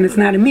happen, and it's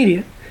not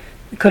immediate.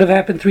 It could have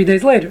happened 3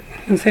 days later.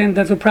 I'm saying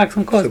that's what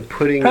proximate cause. So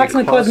putting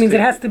Proximate cause means it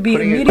has to be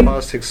putting a immediate.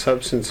 caustic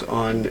substance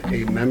on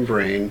a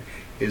membrane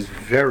is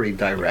very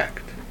direct.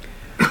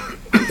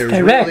 There's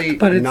Direct, really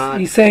but it's- not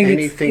he's saying it's-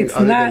 anything it's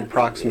other than not-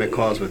 proximate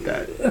cause with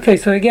that. Okay,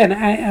 so again,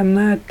 I'm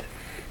not.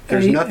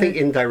 There's I- nothing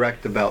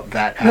indirect about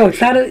that action. No,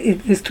 it's not.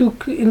 It's too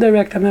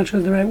indirect. I'm not sure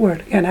is the right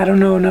word. Again, I don't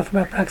know enough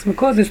about proximate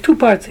cause. There's two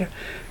parts here.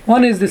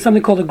 One is there's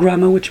something called a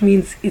grama, which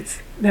means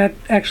that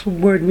actual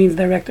word means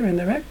direct or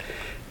indirect.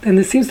 Then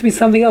there seems to be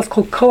something else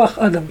called koach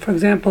adam. For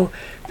example,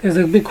 there's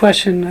a big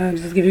question.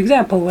 Just to give you an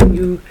example, when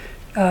you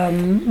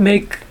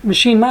make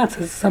machine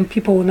matzahs, some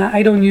people will not.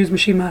 I don't use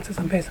machine matzahs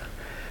on Pesach.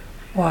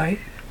 Why?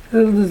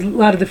 There's a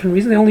lot of different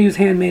reasons. They only use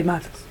handmade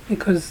matzahs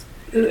because,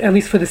 at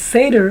least for the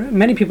Seder,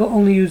 many people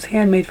only use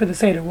handmade for the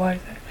Seder. Why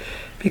is that?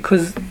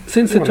 Because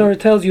since the Torah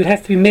tells you it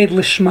has to be made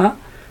lishma,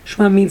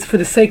 shma means for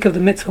the sake of the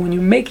mitzvah. When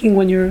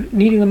you're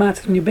kneading the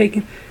matzahs, when you're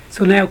baking.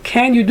 So now,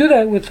 can you do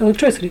that with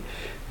electricity?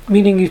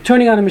 Meaning you're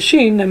turning on a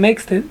machine that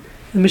makes it.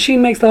 The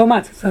machine makes the whole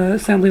matzah. It's an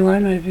assembly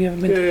line, right? If you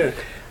haven't been to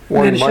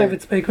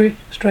Manischewitz Bakery,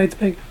 Stride's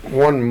Bakery.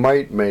 One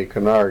might make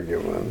an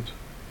argument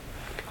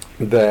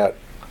that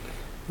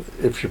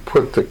if you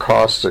put the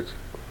caustic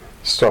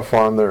stuff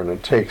on there and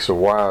it takes a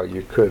while,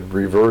 you could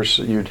reverse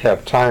it. You'd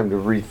have time to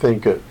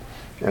rethink it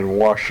and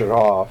wash it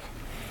off.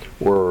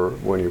 Where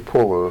when you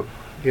pull a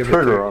Yeah, but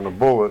trigger on a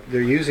bullet,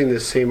 They're using the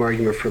same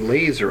argument for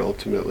laser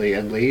ultimately,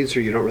 and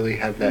laser you don't really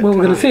have that. Well,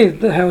 we're going to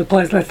time. see how it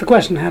applies. That's the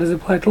question. How does it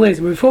apply to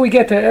laser? But before we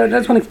get there, I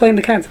just want to explain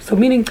the concept. So,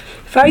 meaning,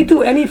 if I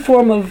do any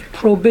form of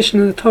prohibition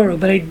in the Torah,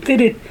 but I did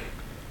it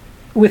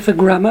with a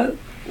grama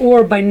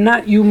or by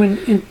not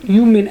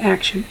human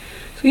action.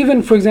 So,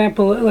 even for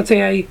example, let's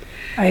say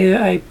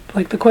I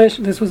like the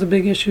question. This was a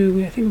big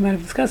issue. I think we might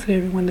have discussed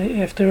it when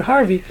after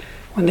Harvey,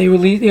 when they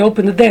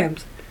opened the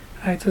dams.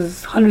 Right, so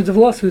there's hundreds of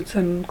lawsuits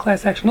and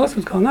class action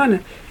lawsuits going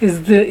on.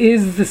 Is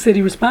the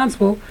city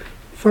responsible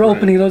for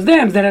opening those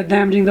dams that are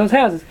damaging those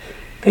houses?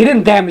 They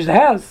didn't damage the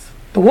house.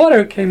 The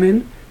water came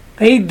in.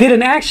 They did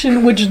an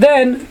action, which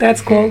then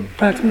that's called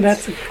proximate.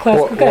 That's a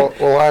classical case.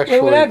 well, actually,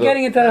 without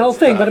getting into that whole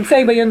thing, but I'm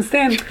saying, but you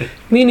understand,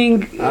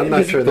 meaning. I'm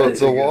not sure the, that's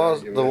the, a good law,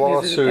 argument. the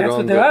lawsuit That's on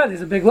what there are.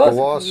 There's a big lawsuit.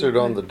 the lawsuit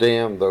on the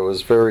dam though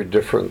is very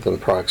different than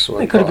proximate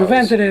They could have cause.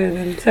 prevented it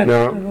and said.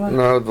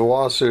 No, the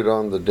lawsuit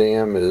on the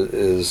dam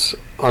is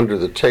under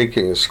the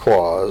takings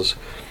clause.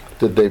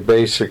 Did they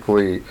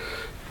basically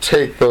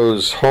take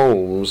those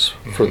homes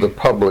for the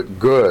public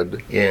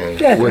good Yeah.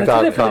 Yes,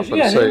 without that's a different issue.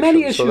 Yeah, there are compensation?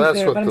 many So issues that's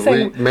there, what but I'm the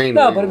saying, main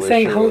no, but I'm legal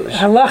saying issue is.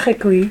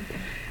 halachically,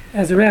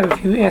 as a rabbi,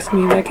 if you ask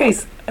me in that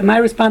case, am I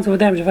responsible for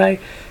damage? If I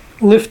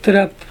lifted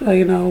up,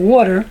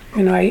 water,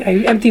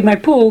 I emptied my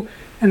pool,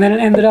 and then it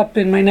ended up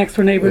in my next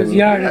door neighbor's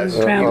yard yes.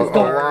 and drowned his A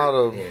dog. lot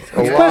of It's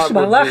a lot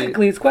questionable. would be-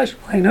 Logically, it's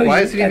questionable. I know Why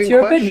you, is it that's even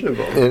your opinion.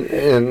 questionable?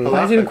 in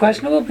Why is it even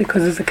questionable?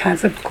 Because there's a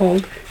concept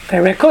called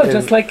direct cause,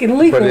 just like in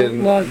legal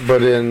laws.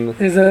 but in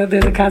There's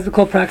a concept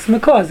called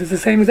proximate cause. It's the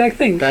same exact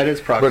thing. That is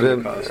but proximate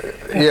in cause.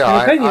 yeah,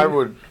 your opinion. I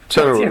would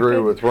tend That's to your agree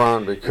opinion. with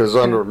Ron because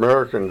under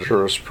American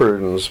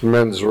jurisprudence,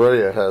 mens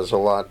rea has a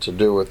lot to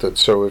do with it.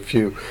 So if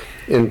you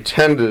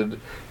intended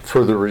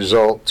for the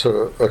result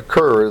to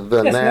occur,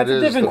 then Yes, that that's a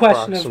is different the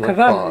question of proximate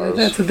kavana. cause.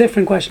 That's a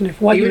different question.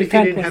 If what Even your if you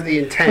intent didn't was. have the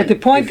intent, But the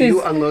point if you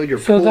is, unload your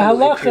so pool the into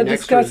your halacha next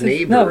door's discusses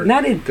neighbor,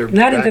 not in their the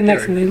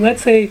next backyard.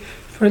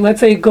 one. Let's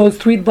say it goes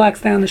 3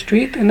 blocks down the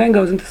street and then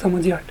goes into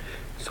someone's yard.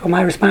 So am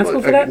I responsible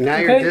Well, for that? now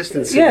you're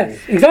distancing. Yes,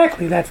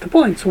 exactly. That's the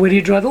point. So where do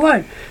you draw the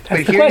line?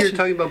 That's But the here question. you're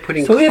talking about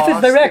putting So if it's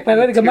caustic direct, by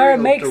the way, the Gemara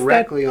material makes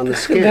directly on the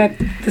skin. that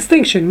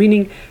distinction,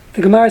 meaning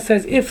the Gemara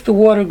says if the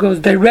water goes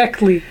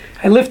directly,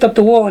 I lift up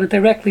the wall and it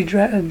directly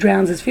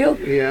drowns his field,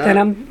 Yeah. then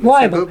I'm So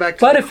liable. go back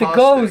to But the if it caustic.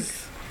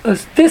 goes a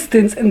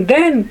distance and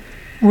then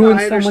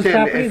ruins I someone's understand.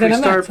 property, If then we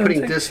I'm start not. So I'm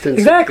putting saying- distance, it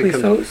exactly.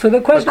 becomes- So the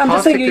question, But I'm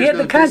just saying you caustic, hear the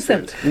there's no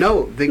concept. distance. No,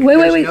 Wait,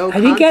 there's no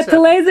I didn't get to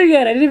concept. laser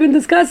yet. I didn't even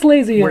discuss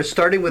laser yet. We're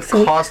starting with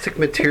So- caustic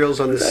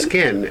materials on the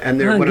skin, and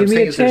there, Come on, what I'm give me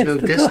saying a is there's no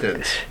chance to talk.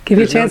 distance. Give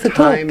you a There's no chance to talk.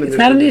 time and It's there's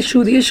not no an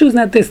issue. The issue is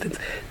not distance.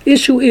 The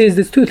issue is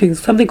there's 2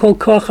 things. Something called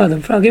koach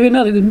adam. I'll give you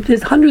another.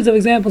 There's hundreds of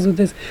examples of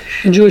this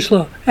in Jewish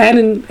law and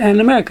in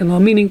American law.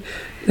 Meaning,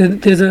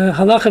 there's a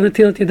halacha of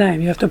netilat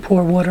yadayim. You have to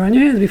pour water on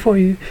your hands before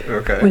you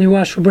Okay. when you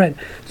wash for bread.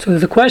 So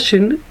there's a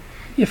question: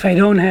 if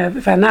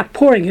I'm not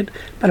pouring it,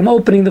 but I'm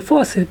opening the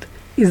faucet,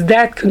 is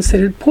that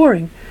considered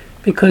pouring?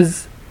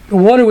 Because the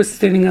water was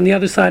standing on the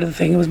other side of the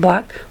thing; it was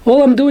blocked.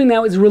 All I'm doing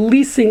now is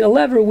releasing a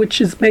lever, which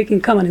is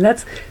making come on.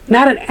 That's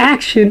not an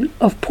action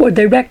of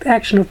direct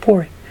action of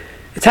pouring.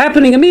 It's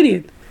happening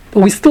immediate, but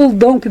we still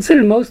don't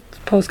consider. Most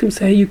poskim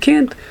say you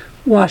can't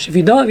wash if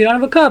you don't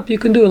have a cup. You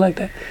can do it like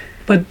that.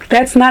 But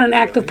that's not an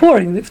act of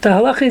pouring. If the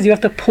halacha is you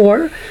have to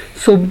pour,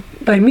 so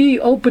by me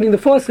opening the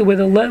faucet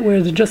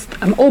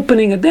I'm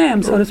opening a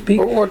dam, so to speak,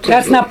 But what does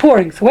that's the- not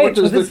pouring. So wait, what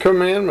does so the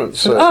commandment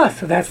say?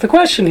 so that's the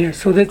question here.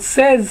 So that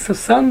says, so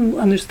some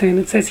understand,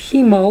 it says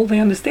hemol, they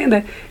understand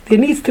that there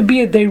needs to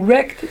be a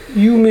direct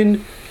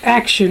human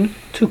action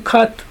to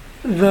cut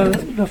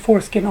the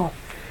foreskin off.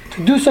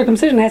 To do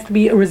circumcision has to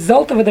be a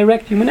result of a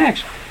direct human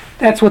action.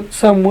 That's what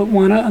some would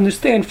want to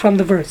understand from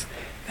the verse.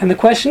 And the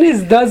question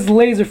is, does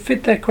laser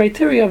fit that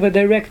criteria of a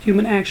direct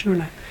human action or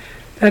not?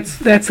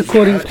 That's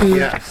according to...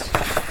 Yes.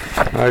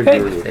 I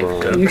agree with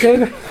Ron. You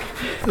can,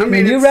 I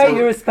when you it's write so-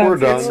 your response. we're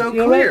done. It's so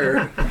you're right.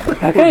 clear.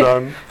 We're Okay.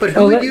 done. But So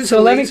who would let- use so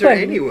a let me laser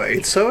explain. anyway?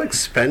 It's so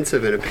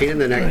expensive and a pain in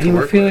the neck to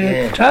work with.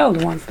 Hemophilia child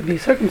who wants to be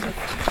circumcised.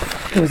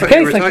 There was a But you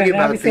case were like talking that.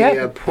 about Obviously the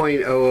happened.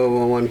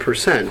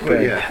 0.0001%,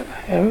 but yeah.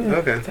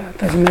 Okay. That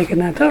doesn't make it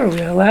not Torah. We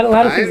have a lot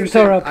of I things in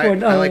Torah.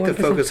 understand. I like to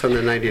focus on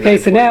the 99. Okay,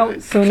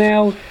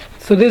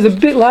 so there's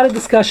a lot of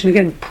discussion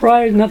again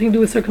prior, nothing to do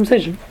with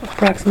circumcision, of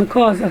proximate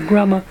cause of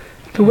grama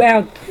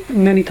throughout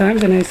many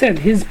times. And I said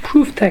his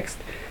proof text,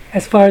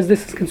 as far as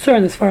this is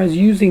concerned, as far as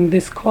using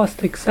this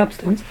caustic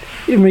substance,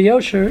 in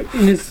Yosher,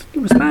 in his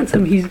response,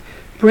 he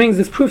brings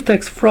this proof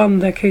text from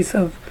that case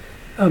of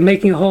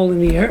making a hole in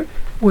the air,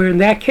 where in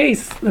that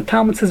case the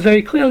Talmud says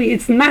very clearly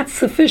it's not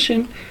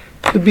sufficient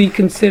to be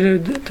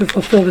considered to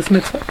fulfill this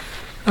mitzvah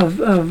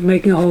of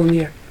making a hole in the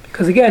air,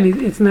 because again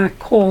it's not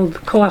called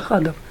koach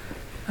adam.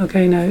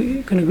 Okay, now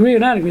you can agree or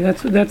not agree.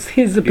 That's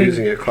his opinion.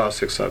 Using a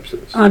caustic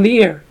substance. On the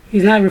ear,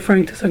 he's not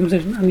referring to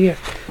circumcision on the ear.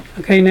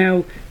 Okay,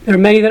 now there are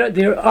many that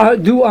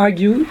do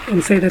argue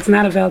and say that's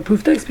not a valid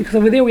proof text, because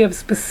over there we have a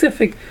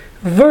specific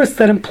verse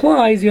that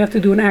implies you have to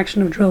do an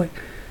action of drilling.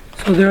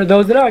 So there are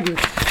those that argue.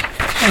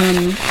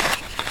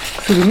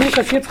 So the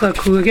Minchas Yitzchak,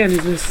 who again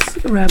is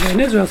this rabbi in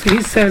Israel, so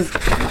he says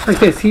like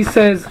this. He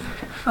says,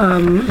 I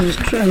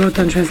wrote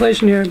down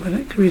translation here, but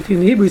I can read it to you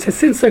in the Hebrew. He says,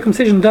 since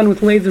circumcision done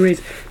with laser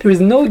rays, there is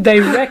no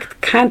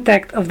direct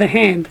contact of the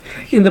hand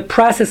in the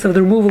process of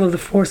the removal of the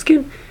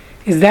foreskin.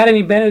 Is that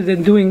any better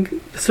than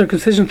doing the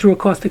circumcision through a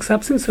caustic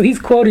substance? So he's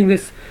quoting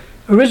this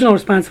original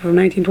response from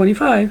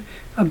 1925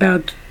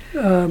 about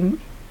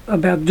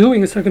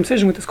doing a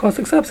circumcision with this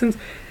caustic substance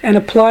and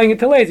applying it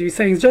to laser. He's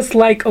saying it's just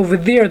like over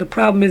there, the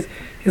problem is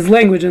his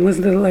language, and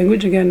listen to the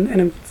language again, and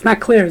it's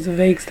not clear, it's a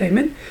vague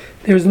statement.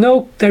 There's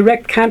no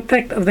direct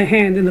contact of the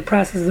hand in the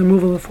process of the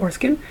removal of the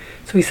foreskin.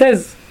 So he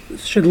says,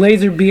 should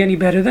laser be any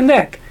better than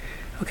that?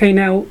 Okay,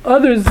 now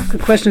others, the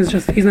question is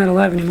just, he's not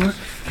alive anymore.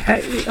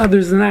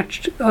 Others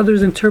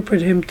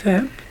interpret him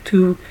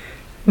to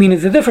mean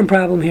it's a different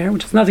problem here,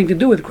 which has nothing to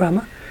do with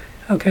grama.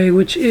 Okay,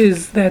 which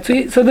is that,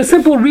 so the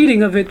simple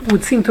reading of it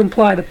would seem to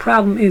imply the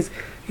problem is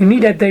you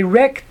need a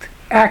direct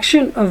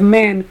action of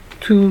man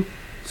to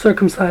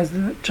circumcise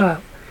the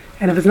child.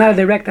 And if it's not a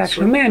direct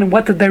action of man, and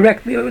what the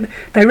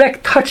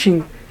direct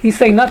touching, he's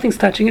saying nothing's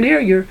touching it here.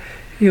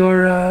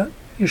 You're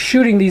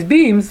shooting these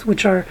beams,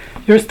 which are,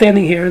 you're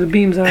standing here, the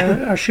beams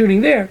are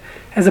shooting there,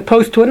 as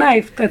opposed to a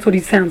knife. That's what he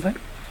sounds like.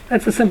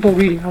 That's a simple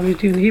reading. I'll read it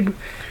to you in the Hebrew.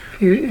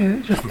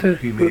 Just to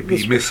He may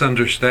be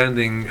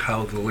misunderstanding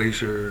how the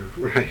laser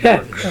Right. yeah.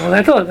 works.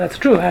 Well, that's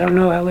true. I don't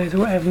know how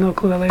laser. I have no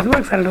clue how laser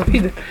works. I don't know if he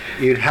did.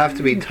 You'd have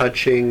to be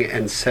touching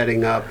and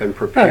setting up and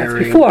No, that's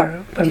preparing.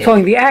 before. But I'm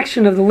talking the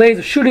action of the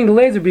laser, shooting the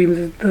laser beams.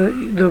 Is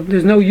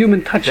there's no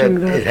human touching That-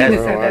 the it has-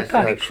 penis it at has that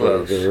time. to be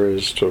close. There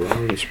is to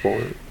Ron's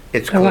point.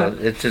 It's Oh, wow.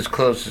 close. It's as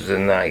close as a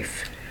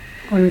knife.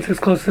 When it's as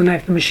close to the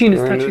knife, the machine is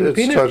And touching the it's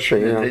penis.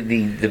 touching, yeah.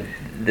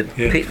 The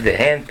the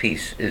hand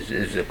piece is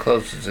as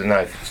close as a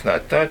knife. It's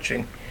not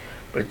touching,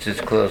 but it's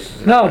as close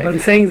as a No, knife. but I'm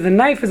saying the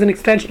knife is an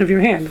extension of your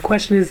hand. The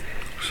question is,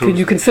 So could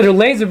you consider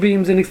laser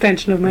beams an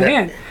extension of my No.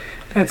 hand?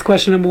 That's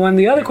question number one.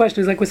 The other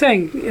question is, like we're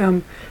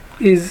saying,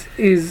 is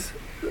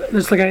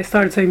just like I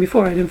started saying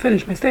before, I didn't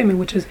finish my statement,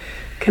 which is,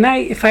 can I,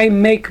 if I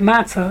make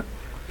matzah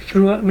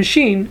through a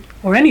machine,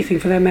 or anything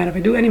for that matter, if I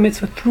do any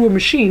mitzvah through a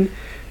machine,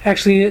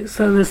 actually,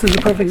 so this is a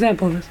perfect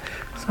example of this.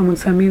 Someone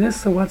sent me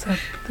this, so WhatsApp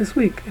this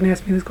week, and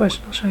asked me this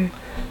question. I'll show you.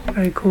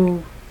 Very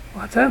cool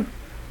WhatsApp.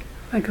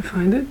 I could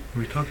find it.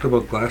 we talked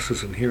about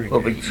glasses and hearing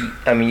Well, but aids.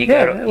 I mean, you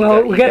Yeah, gotta.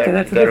 well, you we gotta, get to that.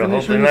 That's you a gotta different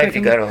hold issue the in a knife. You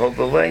second. gotta hold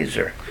the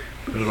laser.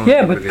 I don't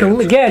Yeah, know but the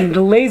answer. again,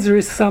 the laser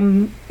is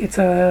some You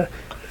can't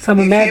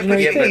imaginary put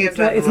your thing. hand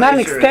on It's the not an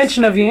laser.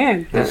 extension of your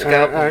hand. The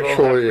scalpel will have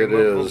Actually, it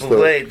removable is.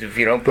 blades. If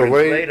you don't The, put a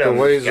blade the on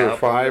the laser scalpel,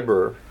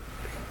 fiber,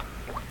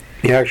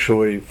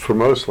 actually, for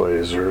most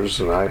lasers,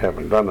 and I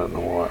haven't done it in a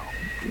while,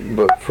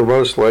 but for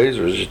most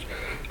lasers,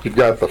 you've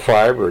got the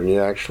fiber and you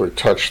actually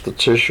touch the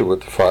tissue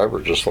with the fiber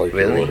just like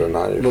Really? you would a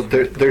knife. Well,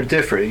 they're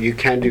different. You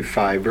can do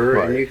fiber,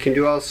 and Right. you can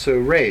do also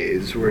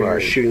rays, where you're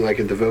Right. shooting like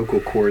at the vocal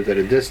cords at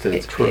a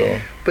distance. Yeah.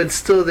 But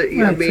still, that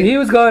I Right, so mean, he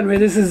was going where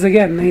this is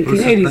again This is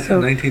 1980. So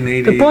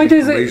 1980. the point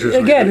is, lasers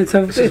again, were- it's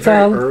a This is it's very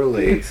all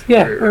early, it's,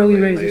 yeah, very early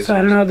early razors. So I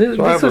don't know. This,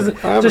 So I this have was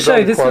a- I have just a show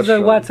you. dumb This was a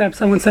question. WhatsApp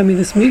someone sent me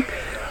this week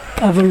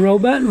of a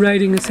robot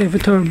writing a Sefer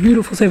Torah,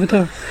 beautiful Sefer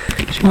Torah.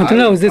 She wanted to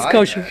know, is this I-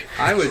 kosher?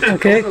 I would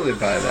Okay. totally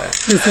buy that.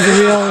 This is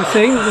a real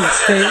thing.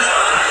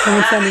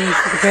 Someone sent me this. You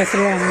can pass it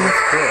around.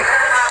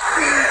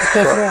 Pass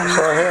it around.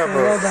 So I have It's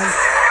a robot.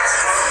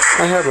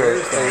 I have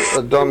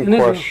a dumb In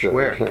Israel. question.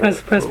 Where?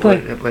 Press What, play.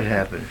 what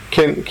happened?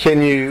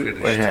 Can you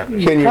What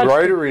happened? can you touched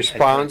write it. a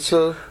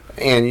responsa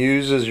and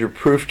use as your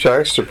proof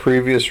text a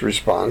previous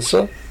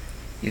responsa?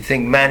 You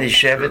think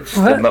Manischewitz,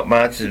 What? the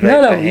Matzah's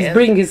No, right by he's hand?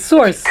 bringing his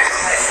source.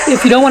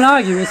 If you don't want to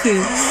argue, we'll see.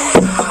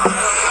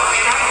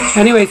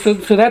 Anyway, so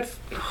that's.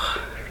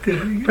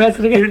 Press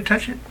it You again. didn't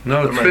touch it?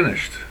 No, it's Right.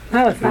 finished.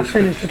 No, it's not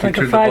finished. It's You like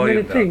a turn the volume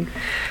 5-minute thing.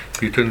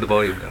 You turn the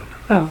volume down.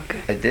 Oh, okay.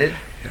 I did?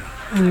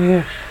 Oh,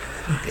 yeah.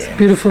 It's Damn.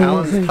 beautiful.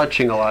 Alan's thing.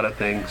 touching a lot of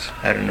things.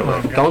 I don't know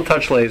what Don't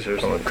touch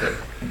lasers. I'm going to.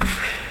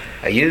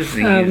 I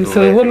usually use the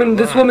So laser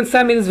this a lot. woman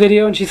sent me this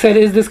video and she said,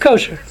 "Is this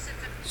kosher?"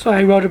 So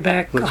I wrote her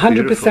back, That's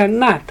 100%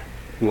 not,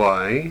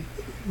 Why?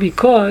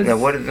 because Now,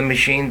 what is the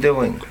machine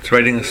doing? It's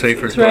writing a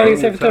safer it's writing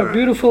Torah. Sefer Torah,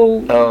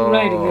 beautiful Oh,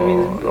 writing. I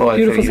mean, I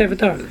beautiful thought Sefer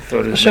Torah.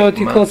 thought I'll show it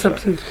to you close up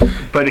Matzah. soon.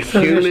 But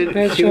So human,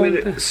 there's-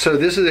 human. So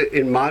this is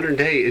in modern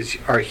day.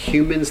 Are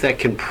humans that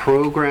can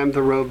program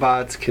the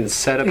robots, can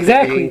set up the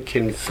Exactly. ink,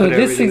 can So put this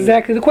is everything.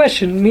 exactly the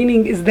question.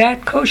 Meaning, is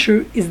that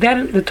kosher? Is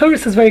that the Torah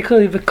says very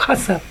clearly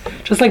v'kasav,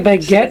 just like by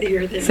get,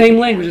 same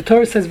language. The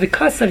Torah says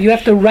v'kasav. You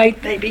have to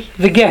write Maybe.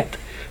 the get.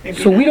 Maybe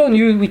So we not. don't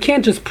use. We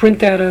can't just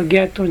print out a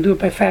get or do it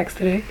by fax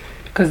today,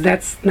 because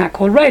that's not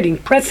called writing.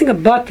 Pressing a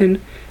button,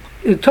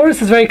 the Torah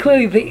says very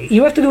clearly that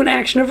you have to do an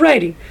action of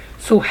writing.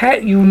 So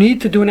you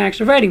need to do an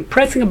action of writing.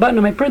 Pressing a button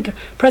on my printer,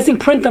 pressing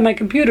print on my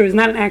computer is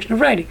not an action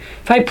of writing.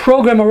 If I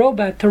program a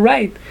robot to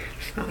write,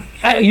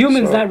 a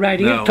human's not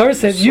writing no. it. Torah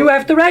says you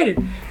have to write it.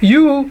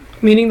 You,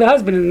 meaning the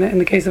husband in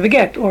the case of a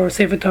get or a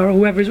Sefer Torah,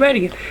 whoever is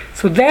writing it.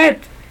 So that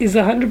is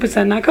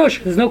 100% not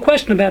kosher. There's no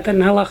question about that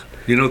in halach.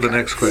 You know the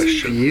next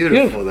question.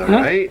 Beautiful, though, Huh?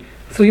 right?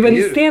 So you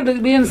understand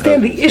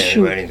the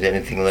issue.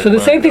 Anything like So the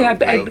same thing. mine.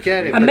 I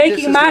get it, I'm but this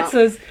making is not-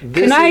 matzahs.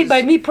 this Can I, is-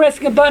 by me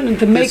pressing a button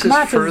to make This is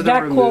matzahs, is further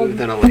that removed called?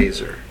 than a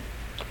laser.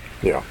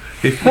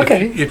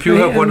 Okay. If you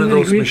have I- one of I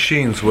those agree.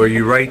 machines where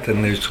you write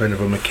and there's kind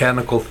of a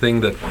mechanical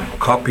thing that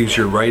copies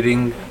your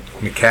writing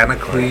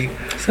mechanically,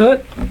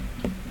 So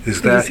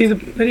is did you that see the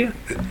video?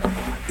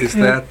 is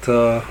Yeah.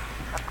 that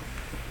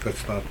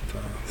that's not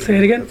Say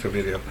it again. that's a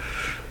video.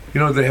 You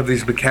know, they have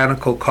these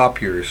mechanical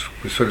copiers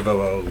with sort of a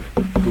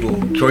little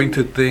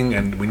jointed thing,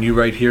 and when you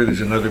write here,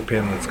 there's another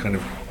pen that's kind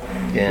of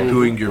Yeah.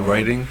 doing your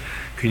writing.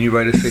 Can you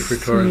write a Sefer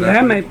Torah That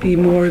that way? might be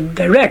more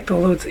direct,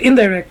 although it's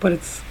indirect, but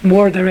it's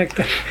more direct.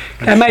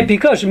 That might be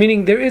kosher.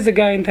 Meaning there is a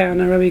guy in town,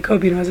 Rabbi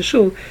Kobi, who has a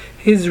shul.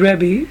 His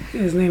Rebbe,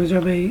 his name is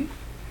Rabbi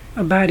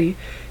Abadi.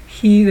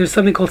 There's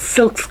something called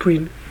silk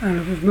screen. I don't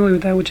know if you're familiar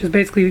with that, which is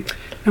basically,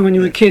 when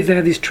you were kids, they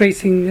had these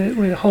tracing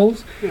with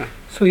holes. Yeah.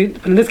 So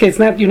in this case,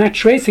 you're not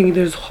tracing.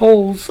 There's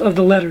holes of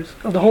the letters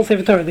of the whole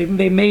Sefer Torah.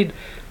 They made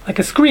like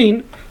a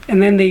screen,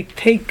 and then they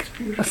take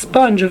a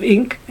sponge of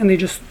ink and they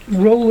just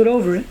roll it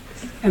over it,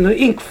 and the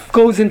ink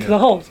goes into the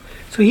holes.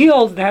 So he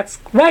holds that's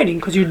writing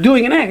because you're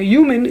doing an act. A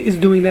human is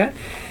doing that,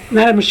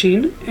 not a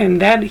machine, and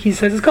that he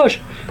says is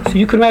kosher. So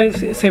you can write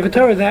a Sefer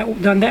Torah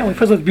done that way.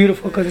 First of all, it's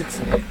beautiful because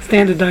it's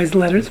standardized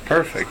letters.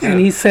 Perfect. And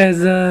he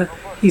says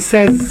he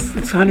says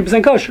it's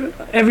 100% kosher.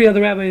 Every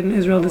other rabbi in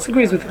Israel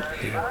disagrees with him.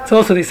 It's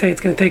also, they say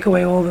it's going to take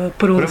away put all What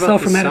the about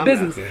sulfur the out of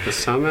business. The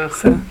samach?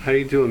 So- How do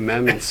you do a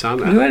mem in Do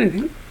samach?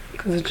 anything.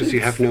 Because you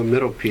have no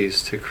middle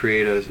piece to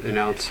create an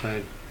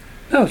outside.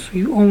 No, so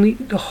you only,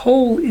 the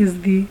hole is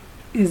where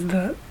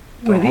the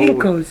hole- ink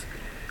goes.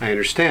 I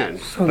understand,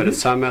 So but the- a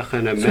samach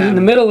and a So in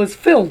the mem, middle is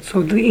filled,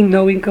 so the ink,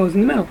 no ink goes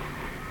in the middle.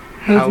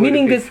 No, how would it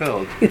meaning be that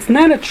filled? it's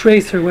not a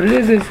tracer. What it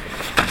is,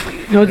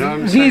 know what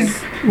I'm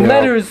these Yeah.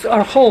 letters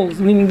are holes,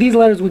 meaning these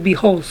letters would be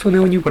holes. So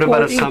now when you What pour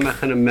about a ink,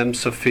 samach and a mem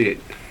sofit?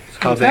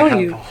 How I'm they telling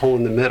have you. a hole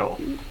in the middle.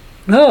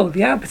 no,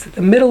 the opposite.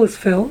 The middle is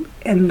filled,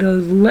 and the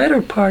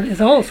letter part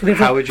is a hole. So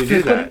therefore, How would you do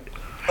they put that? it-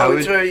 How Oh, would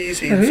it's very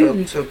easy. Very So,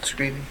 easy. so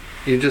screening.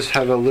 you just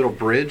have a little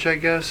bridge, I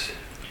guess?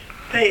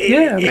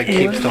 Yeah, That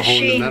keeps the hole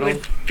in the machine middle?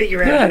 would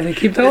figure Yeah, out. they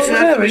keep the whole It's not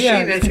the whatever.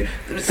 machine.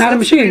 Yeah, It's not a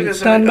machine, screen it's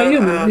is done by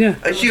human, yeah.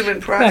 A human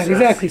process. right,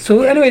 exactly.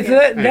 So anyway, so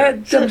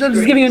I'm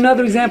just giving you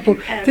another example.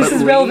 This But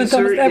is relevant to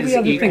almost laser every is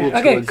other thing. equal to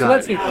Okay, a so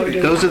let's gun. see.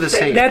 Those are the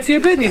same. That's your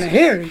opinion.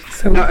 Here.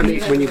 So No, I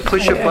mean, when you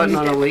push a button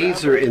on a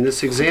laser, in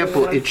this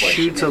example, it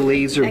shoots a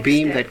laser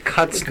beam that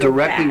cuts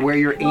directly where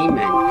you're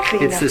aiming.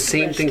 It's the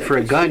same thing for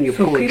a gun. You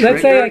pull a trigger,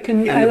 let's say I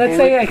can- and the let's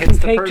say bullet I can hits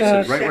the take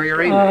person right where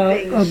you're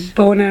aiming. a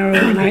bow and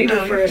arrow knife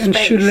and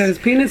shoot it at his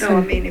penis No, I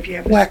and mean, if you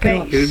have a whack it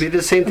off. space. It would be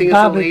the same thing as a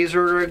Bob it.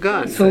 laser or a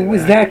gun. So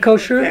is that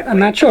kosher? I'm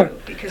not sure.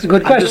 It's a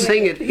good I'm question. just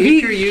saying it. If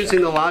He- you're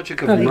using the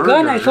logic of no, the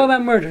gun, I murder, saw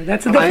about murder.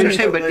 That's a I different.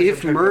 understand, but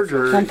if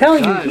murder, I'm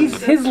telling you, gun,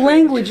 his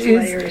language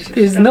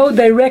is no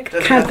direct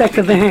contact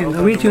of the hand.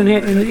 I'll read to you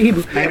in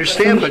Hebrew. I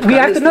understand, but We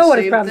gun have is to know the what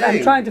his same problem is. I'm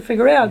thing. trying to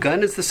figure out.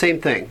 Gun is the same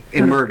thing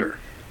in murder.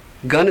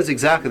 Gun is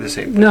exactly the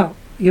same thing. No,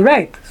 you're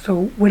right.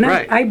 So when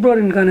Right. I brought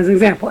in gun as an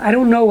example, I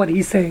don't know what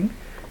he's saying.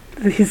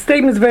 His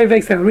statement is very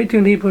vague. So I'll read to you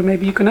in Hebrew.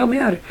 Maybe you can help me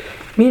out.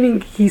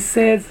 Meaning he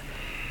says.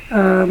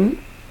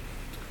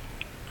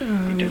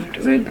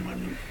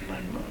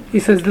 He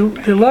says the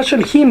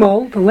lashon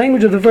himol, the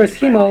language of the verse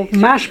himol,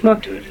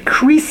 mashma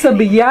krisa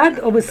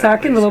biyad or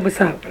besakin v'lo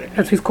besam.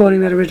 That's he's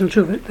quoting that original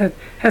truth. That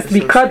has to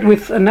be cut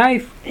with a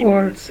knife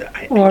or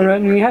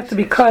you have to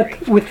be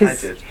cut with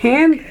his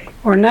hand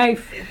or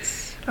knife.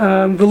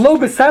 V'lo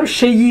besam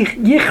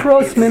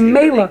sheyichros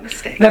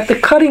memela, that the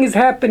cutting is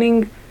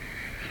happening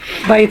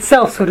by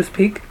itself, so to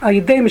speak, al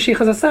yedei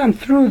meshichas hasam,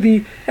 through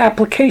the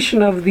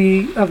application of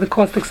the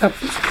caustic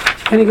substance.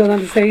 And he goes on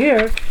to say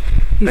here,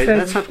 he But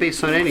that's says, not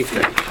based on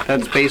anything.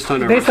 That's based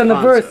on a based on the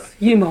responsa. verse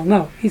yimol.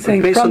 No, he's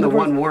saying Based from on the verse.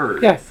 one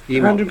word. Yes,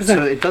 Yimol. 100%.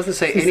 So it doesn't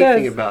say He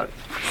anything says- about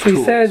So he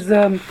tools. says,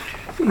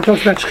 he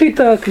talks about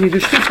shchita. Can you do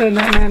shchita in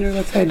that manner?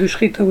 Let's say I do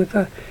shchita with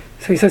a.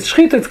 So he says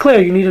shchita. It's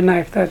clear. You need a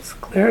knife. That's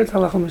clear. It's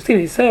halacha mustina.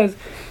 He says.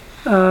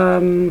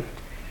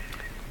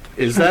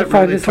 Is I that can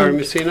find really this one.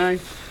 Torah Sinai?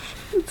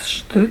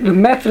 The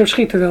method of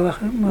shchita, the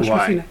halacha Moshe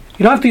Why? Sinai.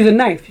 You don't have to use a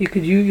knife.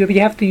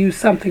 You have to use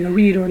something, a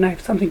reed or a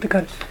knife, something to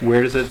cut it.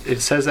 Where does it? It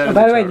says that. In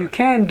By the way, Torah. you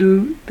can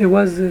do.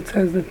 It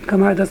says that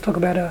Gemara does talk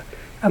about a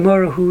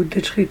Amora who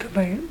did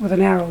shchita with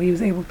an arrow. He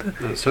was able to.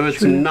 No, so it's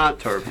shoot it. not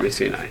Torah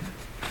Sinai.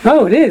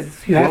 No, it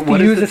is. You have What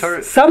to is use the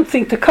Torah?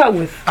 something to cut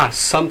with.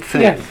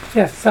 Something.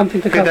 Yes, something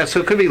to Okay, cut. that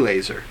so it could be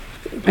laser.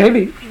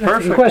 Maybe that's a good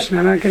Perfect. question.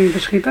 I'm not getting into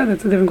shchita.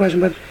 That's a different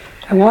question. But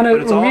I want But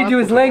it's to all read you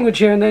his applicable. language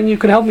here, and then you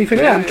can help me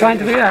figure it out. I'm Yeah, trying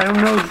yeah, to figure it out. I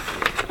don't know.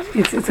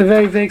 It's a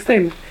very vague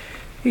statement.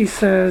 He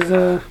says.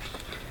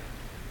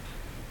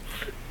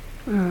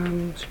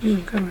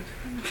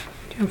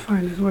 Can't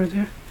find his words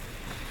here.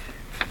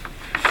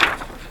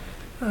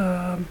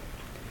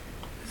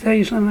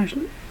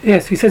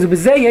 Yes, he says,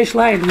 "B'zeh yesh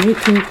layin." We need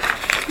to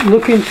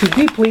look into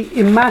deeply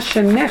in masha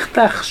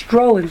nechtach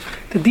strolin,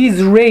 that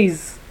these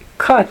rays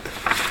cut.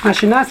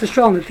 Mashanasa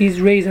strolin, that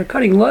these rays are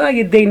cutting. Lo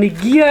yedei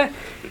negia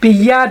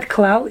biyad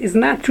klal, is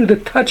not through the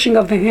touching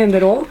of the hand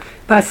at all.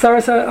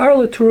 Ba'asaras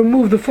arla, to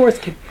remove the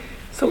foreskin.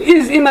 So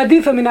is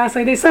imadifa min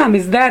asay desam?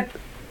 Is that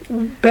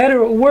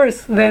better or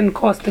worse than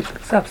caustic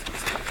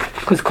substance?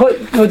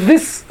 Because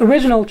this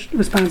original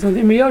response of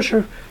Imri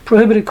Yosher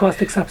prohibited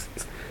caustic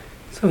substance.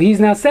 So he's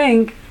now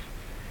saying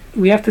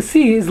we have to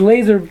see, is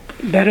laser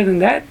better than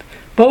that?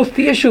 Both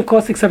the issue of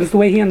caustic substance, the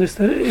way he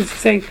understood it, is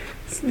saying,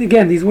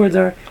 again, these words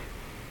are,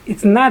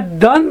 it's not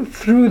done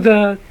through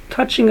the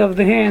touching of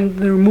the hand,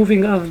 the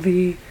removing of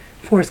the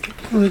foreskin.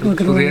 Look at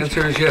So the language.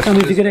 answer is yes. Tell me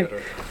it if is you get it.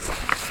 better.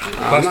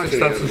 I'm not Caustic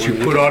gonna substance get you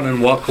one. put on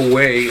and walk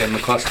away, and the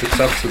caustic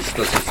substance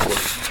doesn't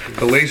work.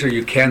 The laser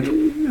you can't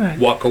Right.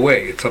 walk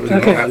away. It's something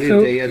Okay, you have Al to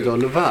so- yedei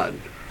yado levad.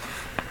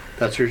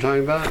 That's what you're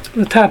talking about?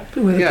 The top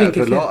where the Yeah, pink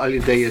but is. lo Yeah. al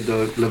yedei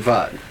yado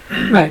levad.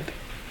 Right.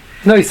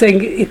 No, he's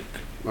saying it's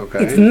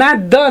Okay.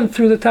 not done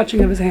through the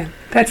touching of his hand.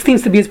 That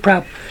seems to be his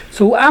problem.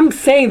 So I'm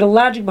saying the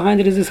logic behind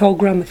it is this whole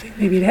grammar thing.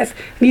 Maybe it has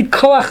need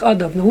koach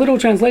adam. The literal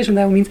translation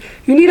of that means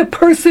you need a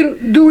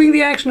person doing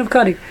the action of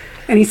cutting.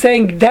 And he's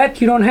saying that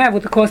you don't have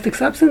with the caustic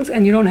substance,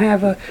 and you don't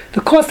have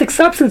the caustic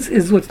substance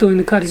is what's doing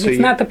the cutting. So it's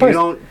you, not the you person.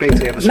 don't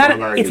basically have a It's not.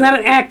 strong argument. It's not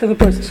an act of a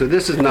person. So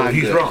this is not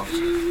He's good. wrong.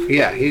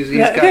 Yeah, he's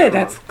Yeah, got okay, it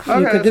that's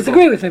wrong. you Okay, could that's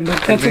disagree cool. with him, but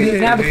that's what They-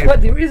 he's now. they-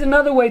 But there is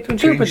another way to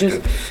interpret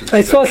Changed this. it.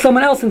 I saw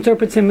someone else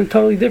interprets him a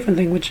totally different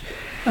thing, which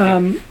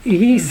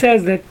he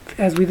says that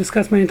as we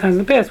discussed many times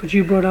in the past, which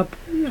you brought up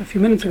a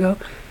few minutes ago,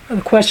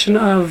 the question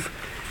of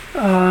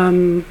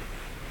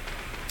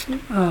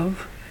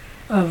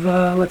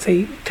let's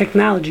say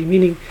technology,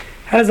 meaning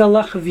how does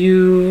Allah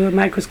view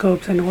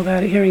microscopes and all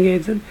that, hearing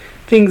aids and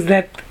things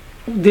that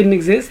didn't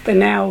exist, and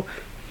now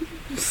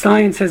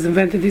science has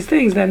invented these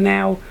things that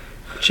now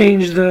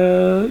change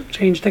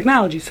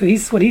technology. So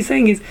what he's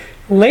saying is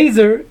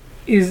laser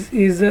is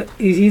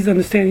he's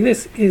understanding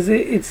this is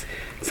it's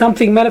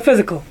something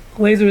metaphysical.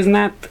 Laser is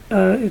not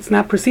it's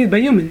not perceived by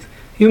humans.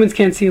 Humans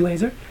can't see a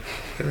laser.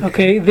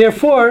 Okay,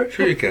 therefore,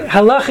 Sure you can.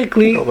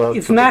 halachically, Well, that's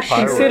it's what the not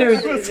pyro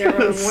considered.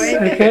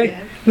 Okay. Okay,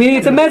 meaning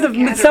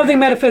it's something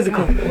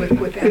metaphysical.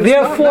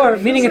 Therefore,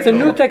 meaning it's a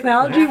new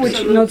technology,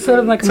 which it's sort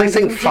of like It's like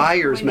saying microscope.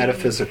 fire's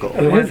metaphysical.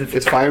 It is.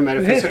 It's fire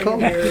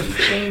metaphysical?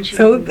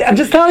 So I'm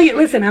just telling you.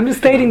 Listen, I'm just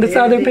stating this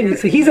other opinion.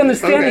 So he's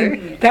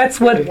understanding that's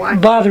what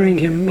bothering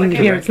him in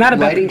here. It's not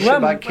about the Lighting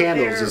grammar. Shabbat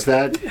candles, is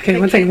that? Okay,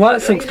 one second.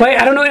 What? So explain.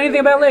 I don't know anything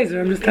about laser.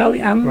 I'm just telling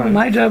you.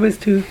 My job is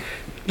to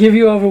give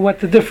you over what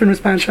the different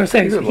respondents are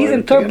saying. You So could he's light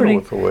a candle interpreting.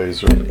 with a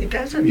laser. It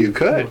doesn't. You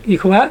could. You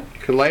can what? You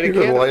could light a You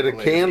could candle. light a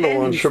candle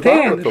on Shabbat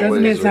Understand? with It a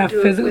doesn't mean it's not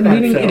laser. physical.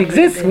 Meaning it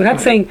exists. We're not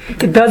saying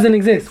it doesn't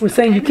exist. We're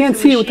saying you can't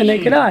see it with the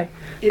naked eye.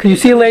 Can you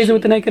see a laser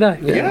with the naked eye?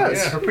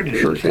 Yes.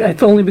 Sure can.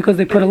 It's only because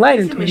they put a light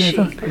into it. That's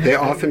all. They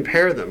often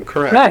pair them,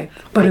 correct. Right,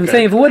 but I'm Okay.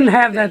 saying if it wouldn't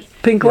have that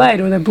pink light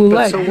or that blue But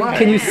light, so what?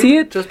 can you see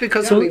it? Just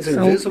because So- something's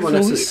so- invisible so-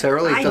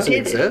 necessarily I doesn't did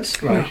it. exist?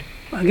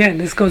 Again,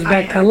 this goes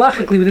back to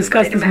halachically. We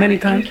discussed this many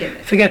times.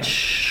 Forget.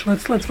 Shh.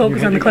 Let's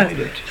focus on the class.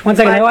 One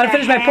second. I want to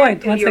finish my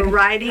point. One You're second.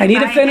 writing I need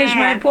to by finish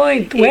my hand.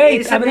 point. It Wait,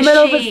 is a I'm in the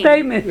middle of a machine.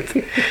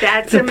 statement.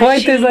 That's The a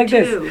point is machine like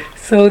this. too.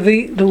 So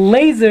the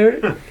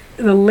laser.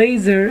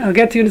 I'll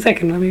get to you in a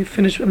second. Let me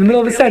finish. I'm in the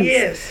middle of a It really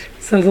sentence. is.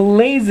 So the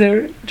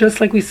laser, just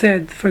like we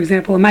said, for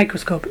example, a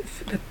microscope.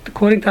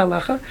 According to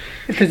halacha,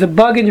 if there's a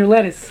bug in your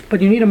lettuce,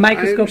 but you need a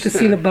microscope to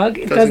see the bug,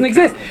 it doesn't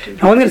exist.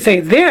 No one's going to say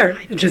it's there.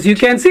 It's just you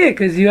can't see it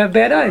because you have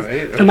bad eyes.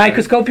 Right, The okay.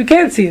 microscope, you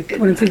can't see it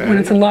when it's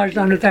enlarged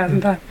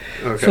 100,000 times.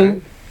 Okay.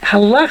 So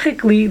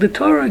halachically, the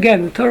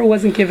Torah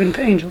wasn't given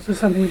to angels. This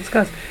is something we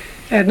discussed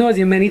ad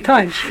nauseum many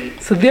times.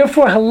 So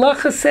therefore,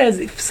 halacha says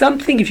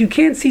if you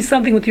can't see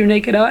something with your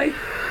naked eye,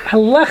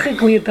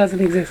 halachically it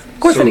doesn't exist. Of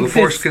course So it the exists.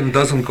 foreskin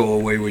doesn't go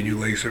away when you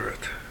laser it.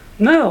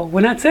 No, we're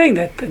not saying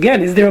that.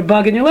 Again, is there a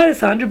bug in your lettuce?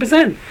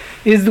 100%.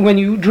 Is when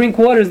you drink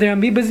water, is there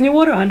amoebas in your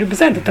water?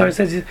 100%. The Torah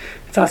says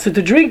it's also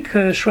to drink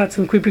shrutz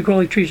and creepy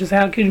crawly trees.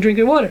 How can you drink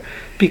your water?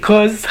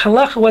 Because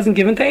halacha wasn't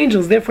given to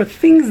angels. Therefore,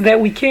 things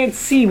that we can't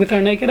see with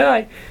our naked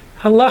eye,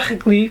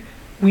 halachically,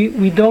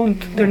 we don't.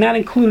 They're not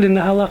included in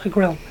the halachic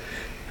realm.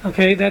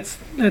 Okay, that's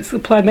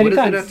applied many What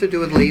does it times. have to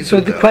do with laser,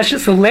 So the though? question,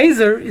 so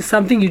laser is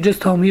something you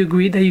just told me you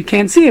agreed that you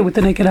can't see it with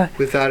the naked eye.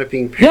 Without it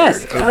being paired?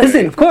 Yes, Okay.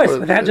 listen, of course,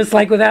 But without just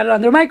like without it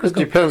under a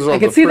microscope. depends on I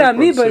can the see the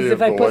frequency amoebas if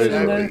of I the put it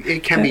laser. in the.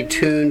 It can be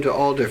tuned to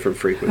all different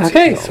frequencies.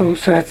 Okay, so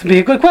that's be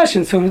a good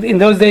question. So in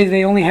those days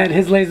they only had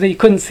his laser that you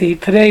couldn't see.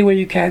 Today where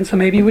you can, so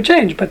maybe it would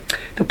change. But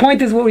the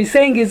point is, what we're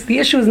saying is the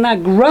issue is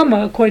not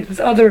grama according to this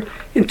other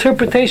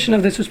interpretation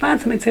of this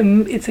response.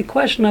 It's a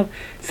question of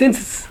since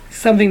it's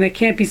something that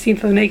can't be seen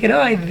from the naked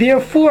eye,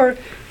 therefore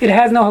it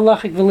has no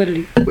halachic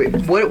validity.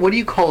 Wait, what do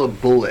you call a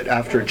bullet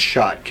after it's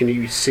shot? Can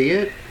you see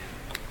it?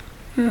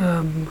 I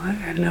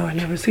don't know. I've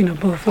never seen a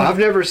bullet fly. I've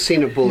never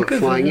seen a bullet could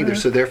flying fly either, that.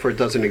 so therefore it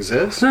doesn't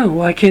exist? No,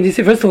 why can't you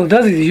see? First of all, it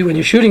does exist. When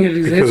you're shooting it, it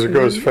exists. Because it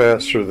goes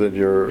faster than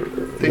your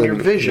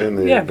vision.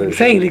 than the Yeah, but I'm vision.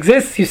 saying it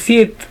exists. You see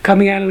it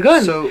coming out of the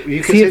gun. So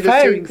you can see say it the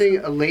firing. same thing.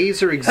 A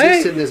laser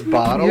exists Hey, in this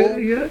bottle,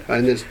 yeah.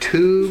 and this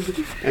tube,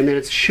 and then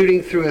it's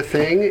shooting through a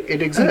thing.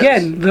 It exists.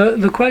 Again,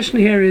 the question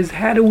here is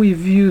how do we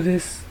view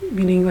this?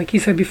 Meaning, like he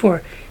said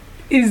before,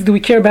 do we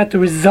care about the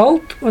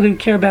result or do we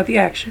care about the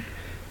action?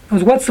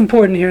 Because what's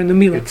important here in the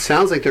Milah? It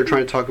sounds like they're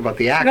trying to talk about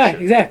the action.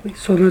 Right, exactly.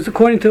 So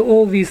according to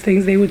all these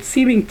things, they would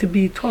seeming to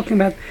be talking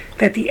about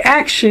that the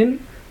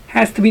action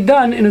has to be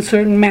done in a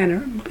certain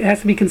manner. It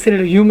has to be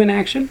considered a human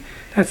action.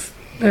 That's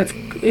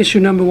issue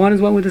number one, is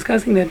what we're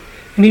discussing. That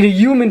you need a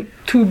human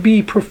to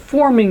be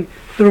performing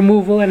the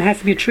removal, and it has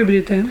to be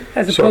attributed to him,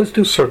 as So- opposed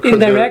to so could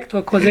indirect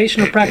or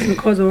causation or proximate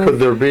cause or Could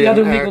there be the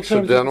other an legal terms.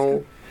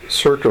 accidental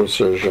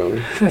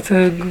circumcision? That's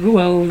a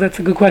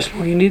good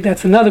question.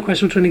 That's another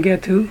question we're trying to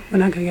get to. We're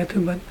not going to get to,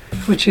 but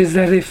which is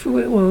that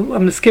I'm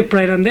going to skip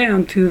right on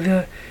down to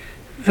the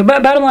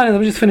bottom line. Let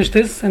me just finish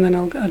this, and then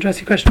I'll address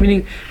your question.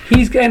 Meaning,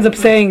 he ends up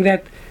saying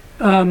that,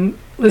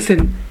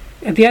 listen,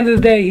 at the end of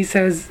the day, he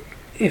says,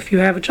 if you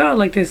have a child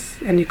like this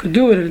and you could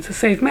do it and it's a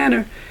safe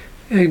manner,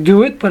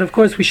 do it. But of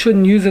course, we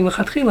shouldn't use it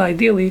lechatchila,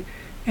 ideally,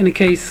 in a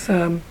case.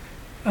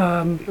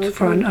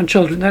 For on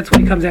children. That's what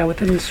he comes out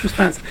with in this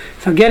response.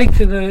 So getting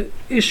to the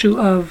issue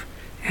of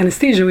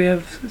anesthesia, we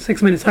have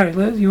 6 minutes. Sorry,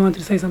 Liz, you wanted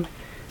to say something?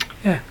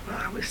 Well,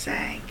 I was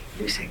saying,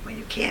 you said, well,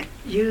 you can't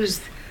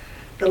use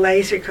the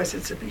laser because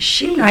it's a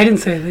machine. I didn't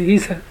say that. He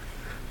said.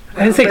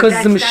 I didn't say because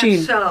it's a machine.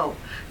 That's not so.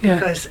 Yeah.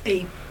 Because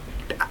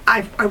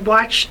I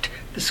watched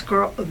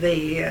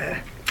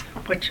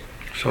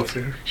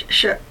Software.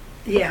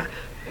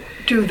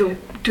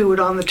 do it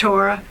on the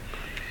Torah,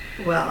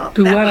 Well,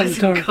 Do that what on the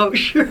wasn't Torah?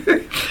 kosher.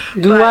 Do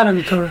But what on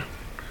the Torah?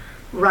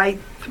 Write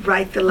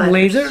the A letters.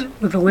 laser?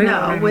 With a laser?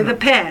 No, with a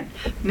pen.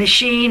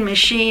 Machine,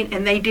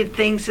 and they did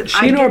things that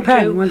I Machine or a didn't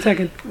pen? do. 1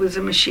 second. It was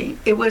a machine.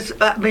 It was,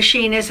 a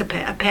machine is a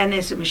pen. A pen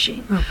is a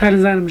machine. No, pen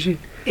is not a machine.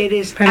 It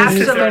is Pen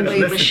is absolutely a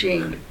different.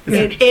 machine. Yeah.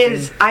 It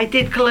is. I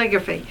did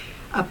calligraphy.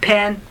 A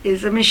pen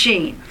is a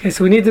machine. Okay,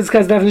 so we need to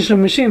discuss definition of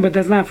machine, but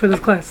that's not for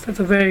this class. It's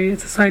a But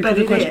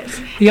scientific it question.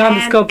 is. Beyond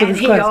the scope of and this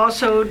he class.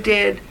 also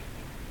did,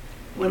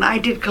 when I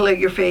did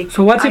calligraphy,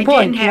 So what's your I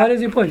point? didn't have What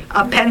is your point?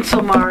 a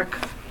pencil mark.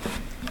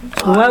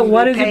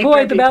 What is your paper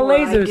point about before I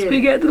lasers? did.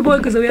 Speak it to the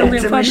point because we only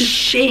That's have a 5 minutes.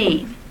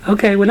 machine.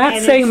 Okay, we're not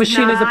And saying a it's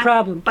machine is a not-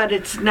 problem. But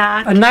it's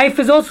not. A knife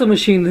is also a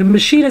machine. The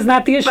machine is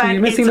not the issue. But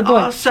You're missing it's the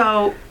point.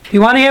 also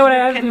You want to hear what I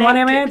have? You want to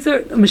hear my connected.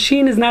 answer? A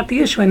machine is not the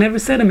issue. I never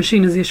said a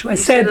machine is the issue. I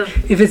said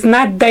said if it's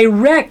not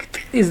direct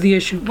is the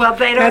issue. well,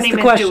 they don't That's the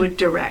even question. do it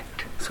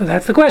direct. So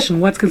that's the question.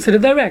 What's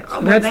considered direct? So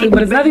When that's they-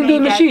 but it's when nothing to do they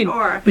with made machine. that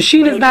Torah,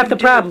 Machine they is not the didn't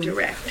do it problem.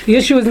 direct. The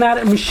issue is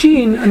not a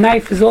machine. A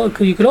knife is all.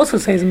 You could also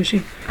say it's a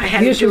machine. I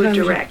had The to issue do is it not a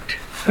machine. direct.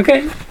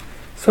 Okay.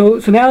 So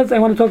now I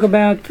want to talk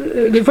about.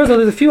 First of all,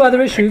 there's a few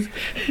other issues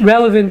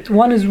relevant.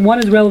 One is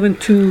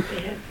relevant to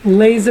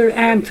laser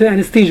and to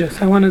anesthesia.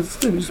 So I want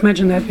to just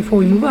mention that before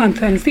we move on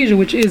to anesthesia,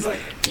 which is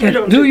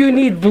that do you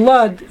need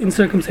blood in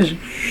circumcision?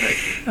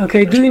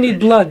 Okay, do you need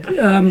blood?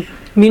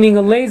 Meaning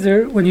a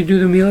laser, when you do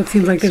the meal, it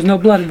seems like there's no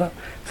blood involved.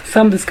 So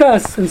some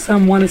discuss and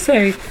some want to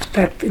say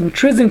that the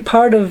intrinsic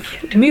part of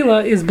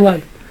Mila is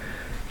blood,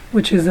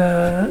 which is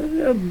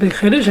a big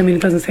chiddush. I mean,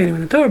 it doesn't say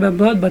anything in the Torah about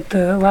blood, but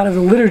a lot of the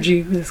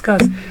liturgy we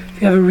discuss.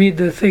 If you ever read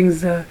the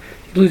things, you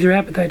lose your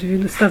appetite. If you,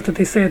 the stuff that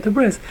they say at the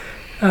bris,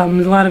 a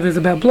lot of it is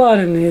about blood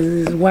and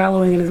his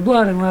wallowing in his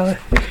blood, and a lot of,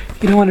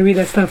 you don't want to read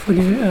that stuff when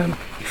you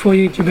before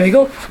you eat your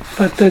bagel.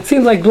 But it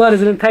seems like blood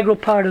is an integral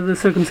part of the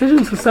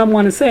circumcision. So some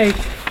want to say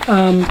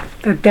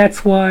that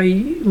that's why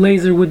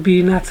laser would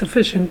be not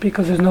sufficient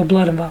because there's no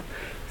blood involved.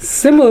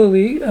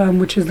 Similarly,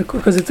 which is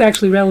because it's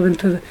actually relevant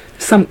to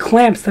some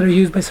clamps that are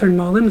used by certain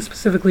molim,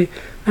 specifically,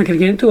 I'm not going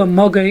to get into a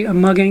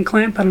mugging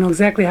clamp. I don't know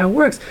exactly how it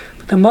works,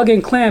 but the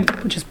mugging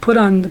clamp, which is put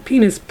on the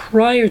penis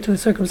prior to the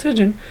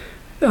circumcision,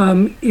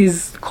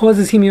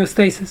 causes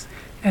hemostasis.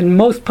 And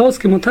most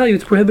poskim will tell you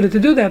it's prohibited to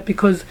do that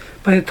because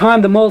by the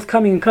time the mole's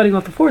coming and cutting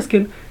off the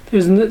foreskin,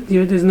 there's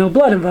no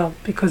blood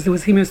involved because there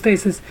was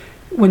hemostasis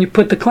when you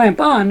put the clamp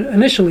on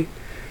initially.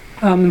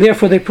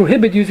 Therefore, they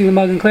prohibit using the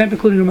mugging clamp,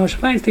 including Moshe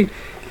Feinstein.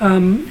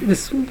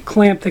 This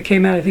clamp that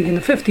came out, I think, in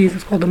the 50s,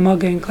 it's called the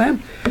mugging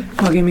clamp.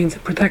 Mugging means a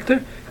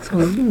protector. So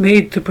it's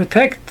made to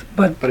protect,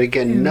 but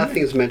again,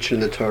 nothing is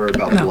mentioned in the Torah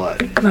about blood.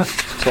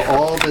 nothing. So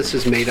all this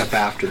is made up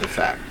after the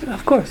fact.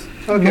 Of course.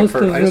 Okay, Most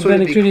perfect. of I just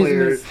want to rabbinic be Judaism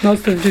clear. is,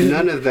 most of Judaism.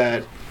 None of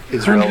that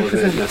is 100%.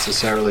 relevant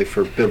necessarily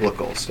for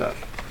biblical stuff.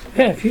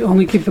 Yeah, if you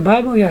only keep the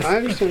Bible, yes. I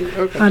understand.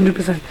 Okay.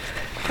 100%.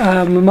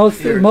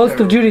 Most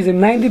of Judaism,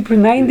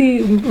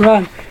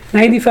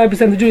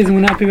 95% of Judaism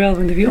will not be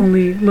relevant if you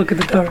only look at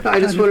the Torah. No, I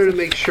just wanted to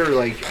make sure,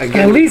 like,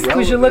 again, At it was least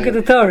we should look at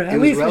the Torah. At It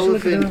was least we should look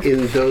at the relevant Torah.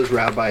 in those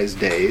rabbis'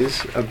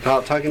 days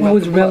about talking What about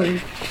was the blood.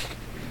 relevant?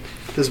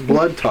 This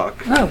blood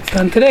talk. No, it's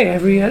done today.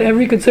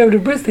 Every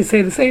conservative bris, they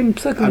say the same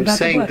psukim I'm about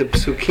saying the the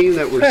blood. psukim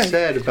that were Right.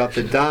 said about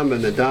the dam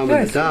and the dam and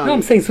Yes. the dam. No,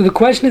 I'm saying, so the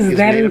question is is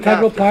that made an up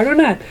integral after. part or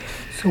not?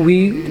 So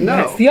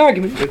that's the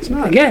argument. it's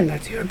not. Again,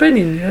 that's your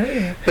opinion.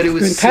 But it You're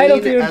was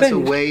entitled seen to your as a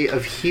opinion. way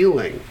of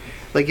healing.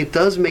 Like, it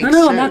does make sense.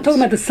 No, I'm not talking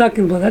about the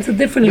sucking blood. That's a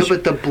different No, issue.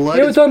 but the blood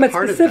They were is talking about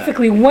part of that.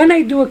 specifically when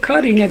I do a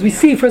cutting, as we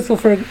see, first of all,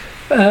 for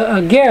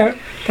a ger,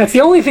 that's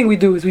the only thing we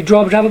do is we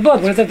draw a drop of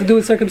blood. What does that have to do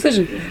with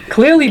circumcision?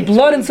 Clearly,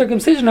 blood and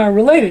circumcision are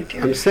related.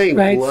 I'm saying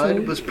Right, blood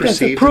so was that's a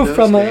perceived proof in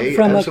from those a- days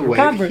from as a a way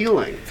convert. of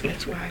healing.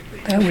 That's why.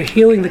 That we're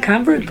healing the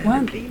convert.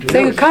 What?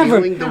 Saying a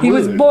convert. healing the He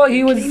was wound. born.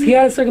 He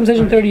had a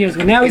circumcision 30 years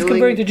ago. Now he's Healing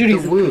converting to the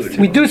Judaism. wound.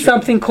 We do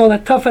something called a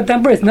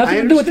tafat bris. Nothing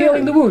I to do with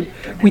healing understand. the wound.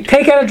 We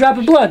take out a drop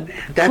of blood.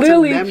 That's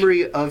Clearly, a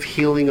memory of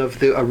healing of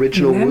the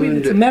original wound.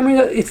 It's a memory.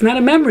 It's not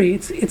a memory.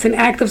 It's an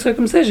act of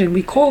circumcision.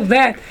 We call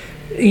that.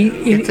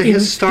 It's a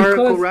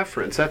historical because-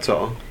 reference, that's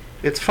all.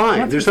 It's fine.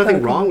 What's There's nothing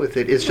historical? wrong with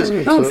it. It's just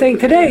No, I'm saying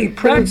today,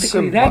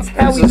 practically, that's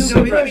how we do it's a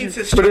No, he conversion. means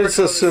But it's historical a in the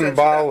sense of that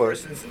symbolic.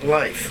 person's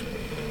life.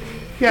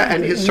 yeah,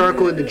 and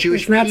historical in the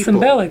Jewish It's not people.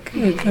 symbolic.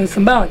 It's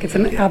symbolic. It's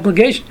an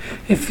obligation.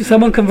 If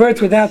someone converts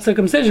without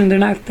circumcision, they're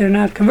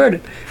not converted,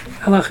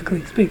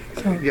 halachically speaking.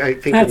 So Yeah, I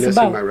think That's you're missing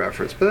symbolic. my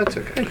reference, but that's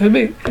okay. it could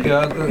be.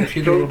 Yeah, if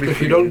you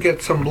don't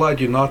get some blood,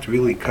 you're not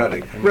really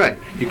cutting. I mean, Right.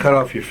 You cut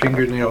off your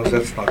fingernails.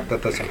 That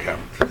doesn't count.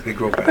 They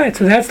grow back. Right.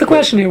 So that's the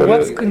question here.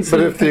 What's But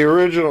considered? if the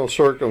original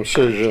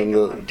circumcision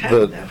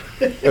that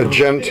a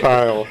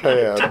Gentile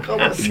had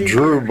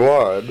drew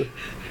blood,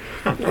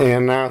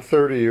 and now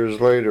 30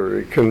 years later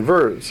he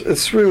converts,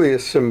 it's really a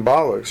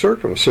symbolic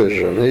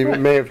circumcision. He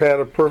may have had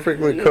a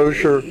perfectly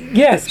kosher.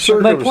 Yes.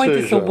 My point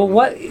is, so, but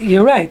what?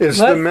 You're right. It's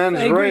Let's- the mens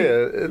I agree.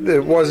 rea.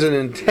 It wasn't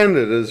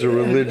intended as a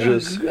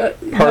religious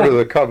part of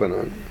the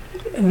covenant.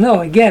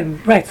 No, again,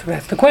 right. So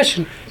that's the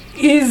question.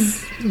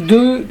 is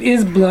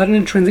blood an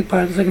intrinsic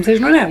part of the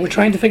circumcision or not? We're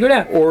trying to figure it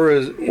out. Or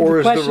is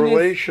the question is-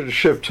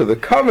 relationship to the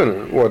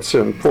covenant what's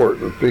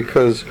important?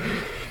 Because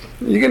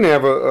you can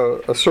have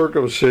a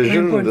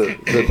circumcision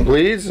that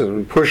bleeds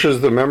and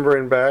pushes the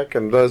membrane back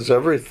and does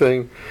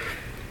everything,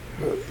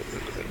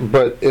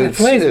 but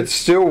it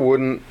still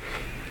wouldn't.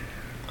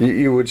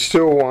 You would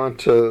still want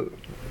to.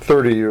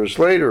 30 years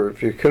later,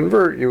 if you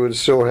convert, you would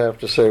still have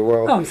to say,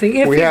 well, No, I'm saying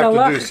if we he's have to do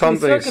halachically something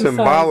circumcised-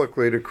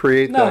 symbolically to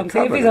create No, that I'm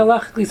saying if he's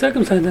covenant. halachically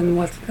circumcised,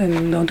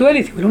 then don't do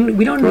anything.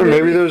 We don't. Well, do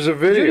maybe it. there's a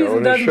video Judaism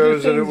and it doesn't do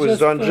shows that it things was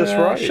done for, just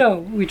right. Show.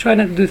 We try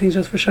not to do things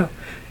just for show.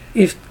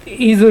 If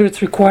either it's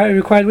required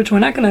ritual, we're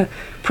not going to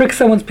prick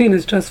someone's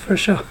penis just for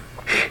show.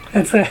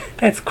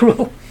 That's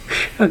cruel.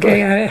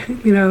 Okay,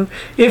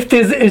 if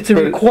it's a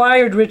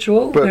required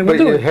ritual, then we'll But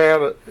do you it. had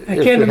I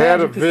if can't you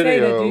had a imagine to say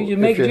that video, you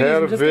make if you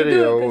had a Judaism just to do it,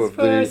 video 'cause of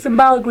for the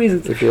symbolic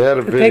reasons. if you had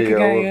a To take a video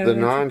guy, of the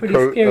that's a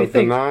pretty scary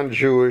thing.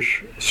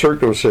 non-Jewish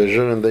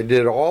circumcision, and they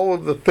did all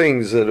of the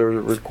things that are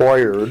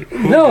required.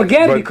 No,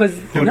 again, But- because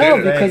did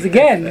it?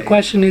 again, the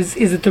question is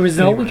it the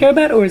result we care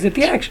about, or is it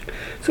the action?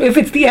 So if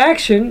it's the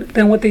action,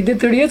 then what they did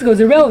 30 years ago is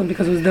irrelevant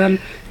because it was done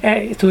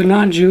to a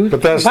non-Jew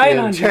But that's by a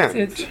the non-Jew.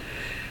 intent.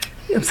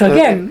 So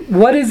again,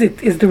 what is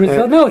it? Is the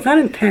result? No, it's not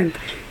intent.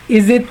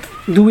 Is it?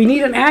 Do we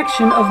need an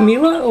action of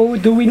Mila, or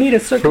do we need a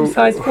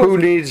circumcised Who person?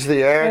 needs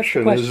the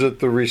action? question. Is it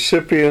the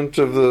recipient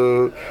of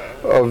the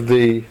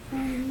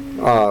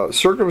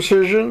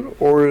circumcision,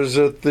 or is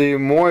it the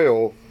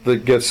moil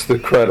that gets the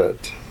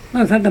credit?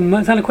 No, it's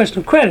not a question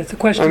of credit. It's a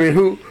question. I mean,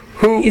 who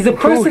is a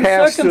person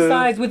has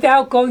circumcised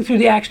without going through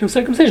the action of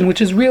circumcision,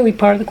 which is really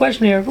part of the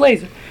question here of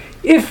laser.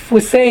 If we're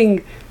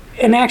saying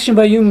an action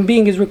by a human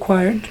being is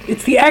required,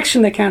 it's the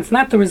action that counts,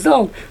 not the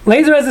result.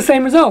 Laser has the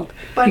same result.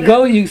 But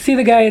You see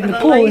the guy in the but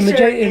a pool, in laser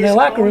the is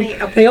locker room, only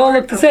a they all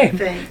part look the of the same,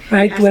 thing.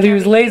 right? Has Whether he to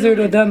was be lasered or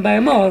human. done by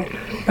a mole,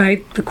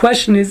 right? The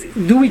question is,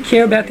 do we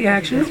care about the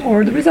action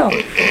or the result?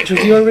 Which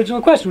was your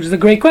original question, which is a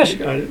great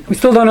question. We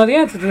still don't know the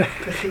answer to that.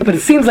 But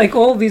it seems like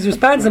all these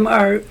responses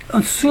are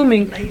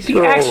assuming the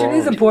all action wrong.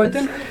 is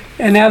important,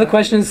 and now the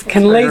question is,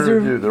 can Review,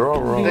 laser... they're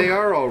all wrong. They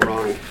are all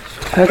wrong.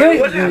 Okay.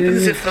 What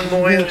happens if the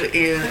moil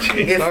is,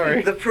 Sorry.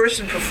 if the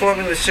person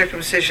performing the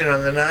circumcision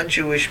on the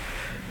non-Jewish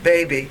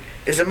baby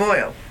is a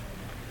moil,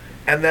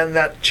 and then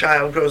that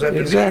child grows up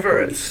Exactly. and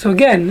converts? So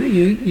again,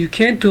 you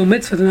can't do a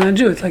mitzvah to a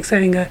non-Jew. It's like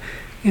saying, I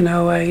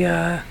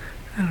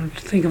don't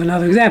think of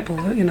another example.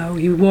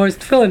 He wore his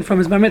tefillin from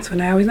his bar mitzvah.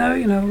 Now he's not.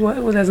 It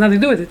has nothing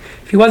to do with it.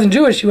 If he wasn't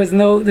Jewish, there's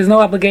no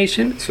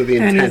obligation. So the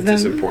and he's intent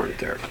is done- important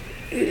there.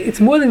 It's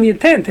more than the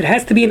intent. It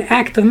has to be an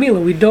act of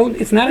milah.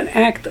 It's not an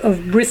act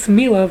of bris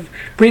milah, of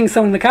bringing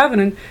someone to the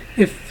covenant,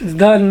 if it's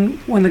done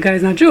when the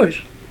guy's not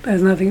Jewish.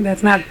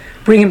 That's not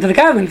bringing him to the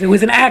covenant. It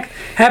was an act,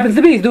 happens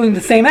to be, he's doing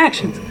the same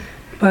actions.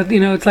 But,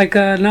 it's like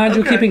a non-Jew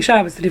Okay. keeping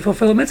Shabbos. Did he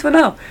fulfill a mitzvah?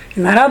 No.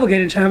 He's not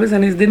obligated in Shabbos,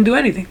 and he didn't do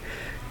anything.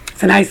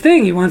 It's a nice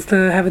thing. He wants to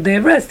have a day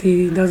of rest.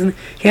 He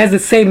has the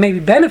same maybe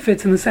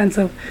benefits in the sense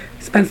of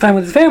he spends time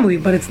with his family,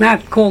 but it's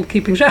not called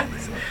keeping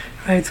Shabbos.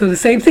 Right, so the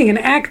same thing, an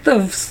act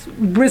of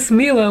bris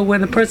milah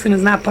when the person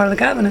is not part of the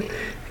covenant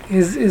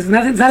is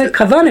nothing. It's not a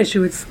kavan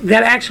issue. It's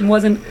that action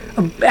wasn't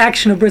an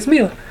action of bris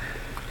milah.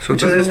 So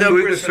So there's no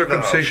doing the bris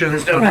involved. circumcision,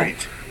 There's no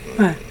Right.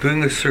 rite.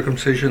 doing the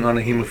circumcision on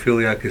a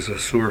hemophiliac is a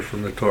sewer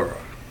from the Torah.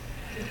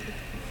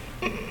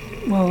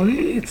 Well,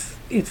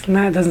 it's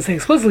not. It doesn't say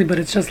explicitly, but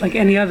it's just like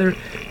any other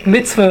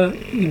mitzvah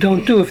you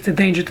don't do if it's a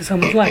danger to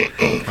someone's life.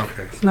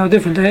 Okay. It's no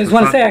different. I just It's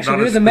want to not- say actually, not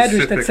a there's a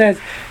medrash that specific- says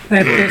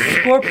that the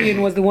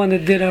scorpion was the one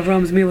that did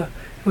Avram's milah.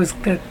 It was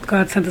that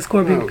God sent the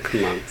scorpion. Oh,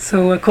 come on.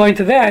 So according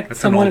to that, That's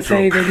some an want old to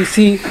say joke. that you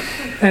see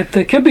that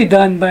it could be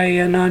done by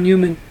a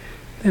non-human.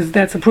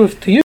 That's a proof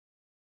to you.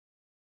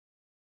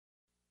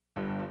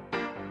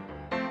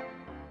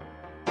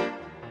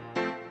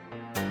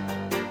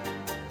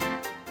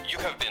 You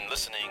have been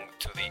listening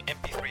to the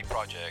MP3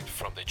 project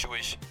from the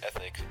Jewish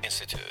Ethic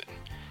Institute.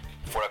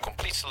 For a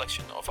complete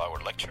selection of our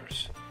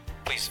lectures,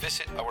 please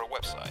visit our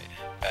website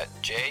at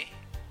j-ethics.org.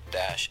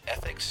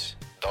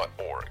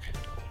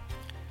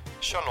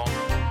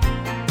 Shalom.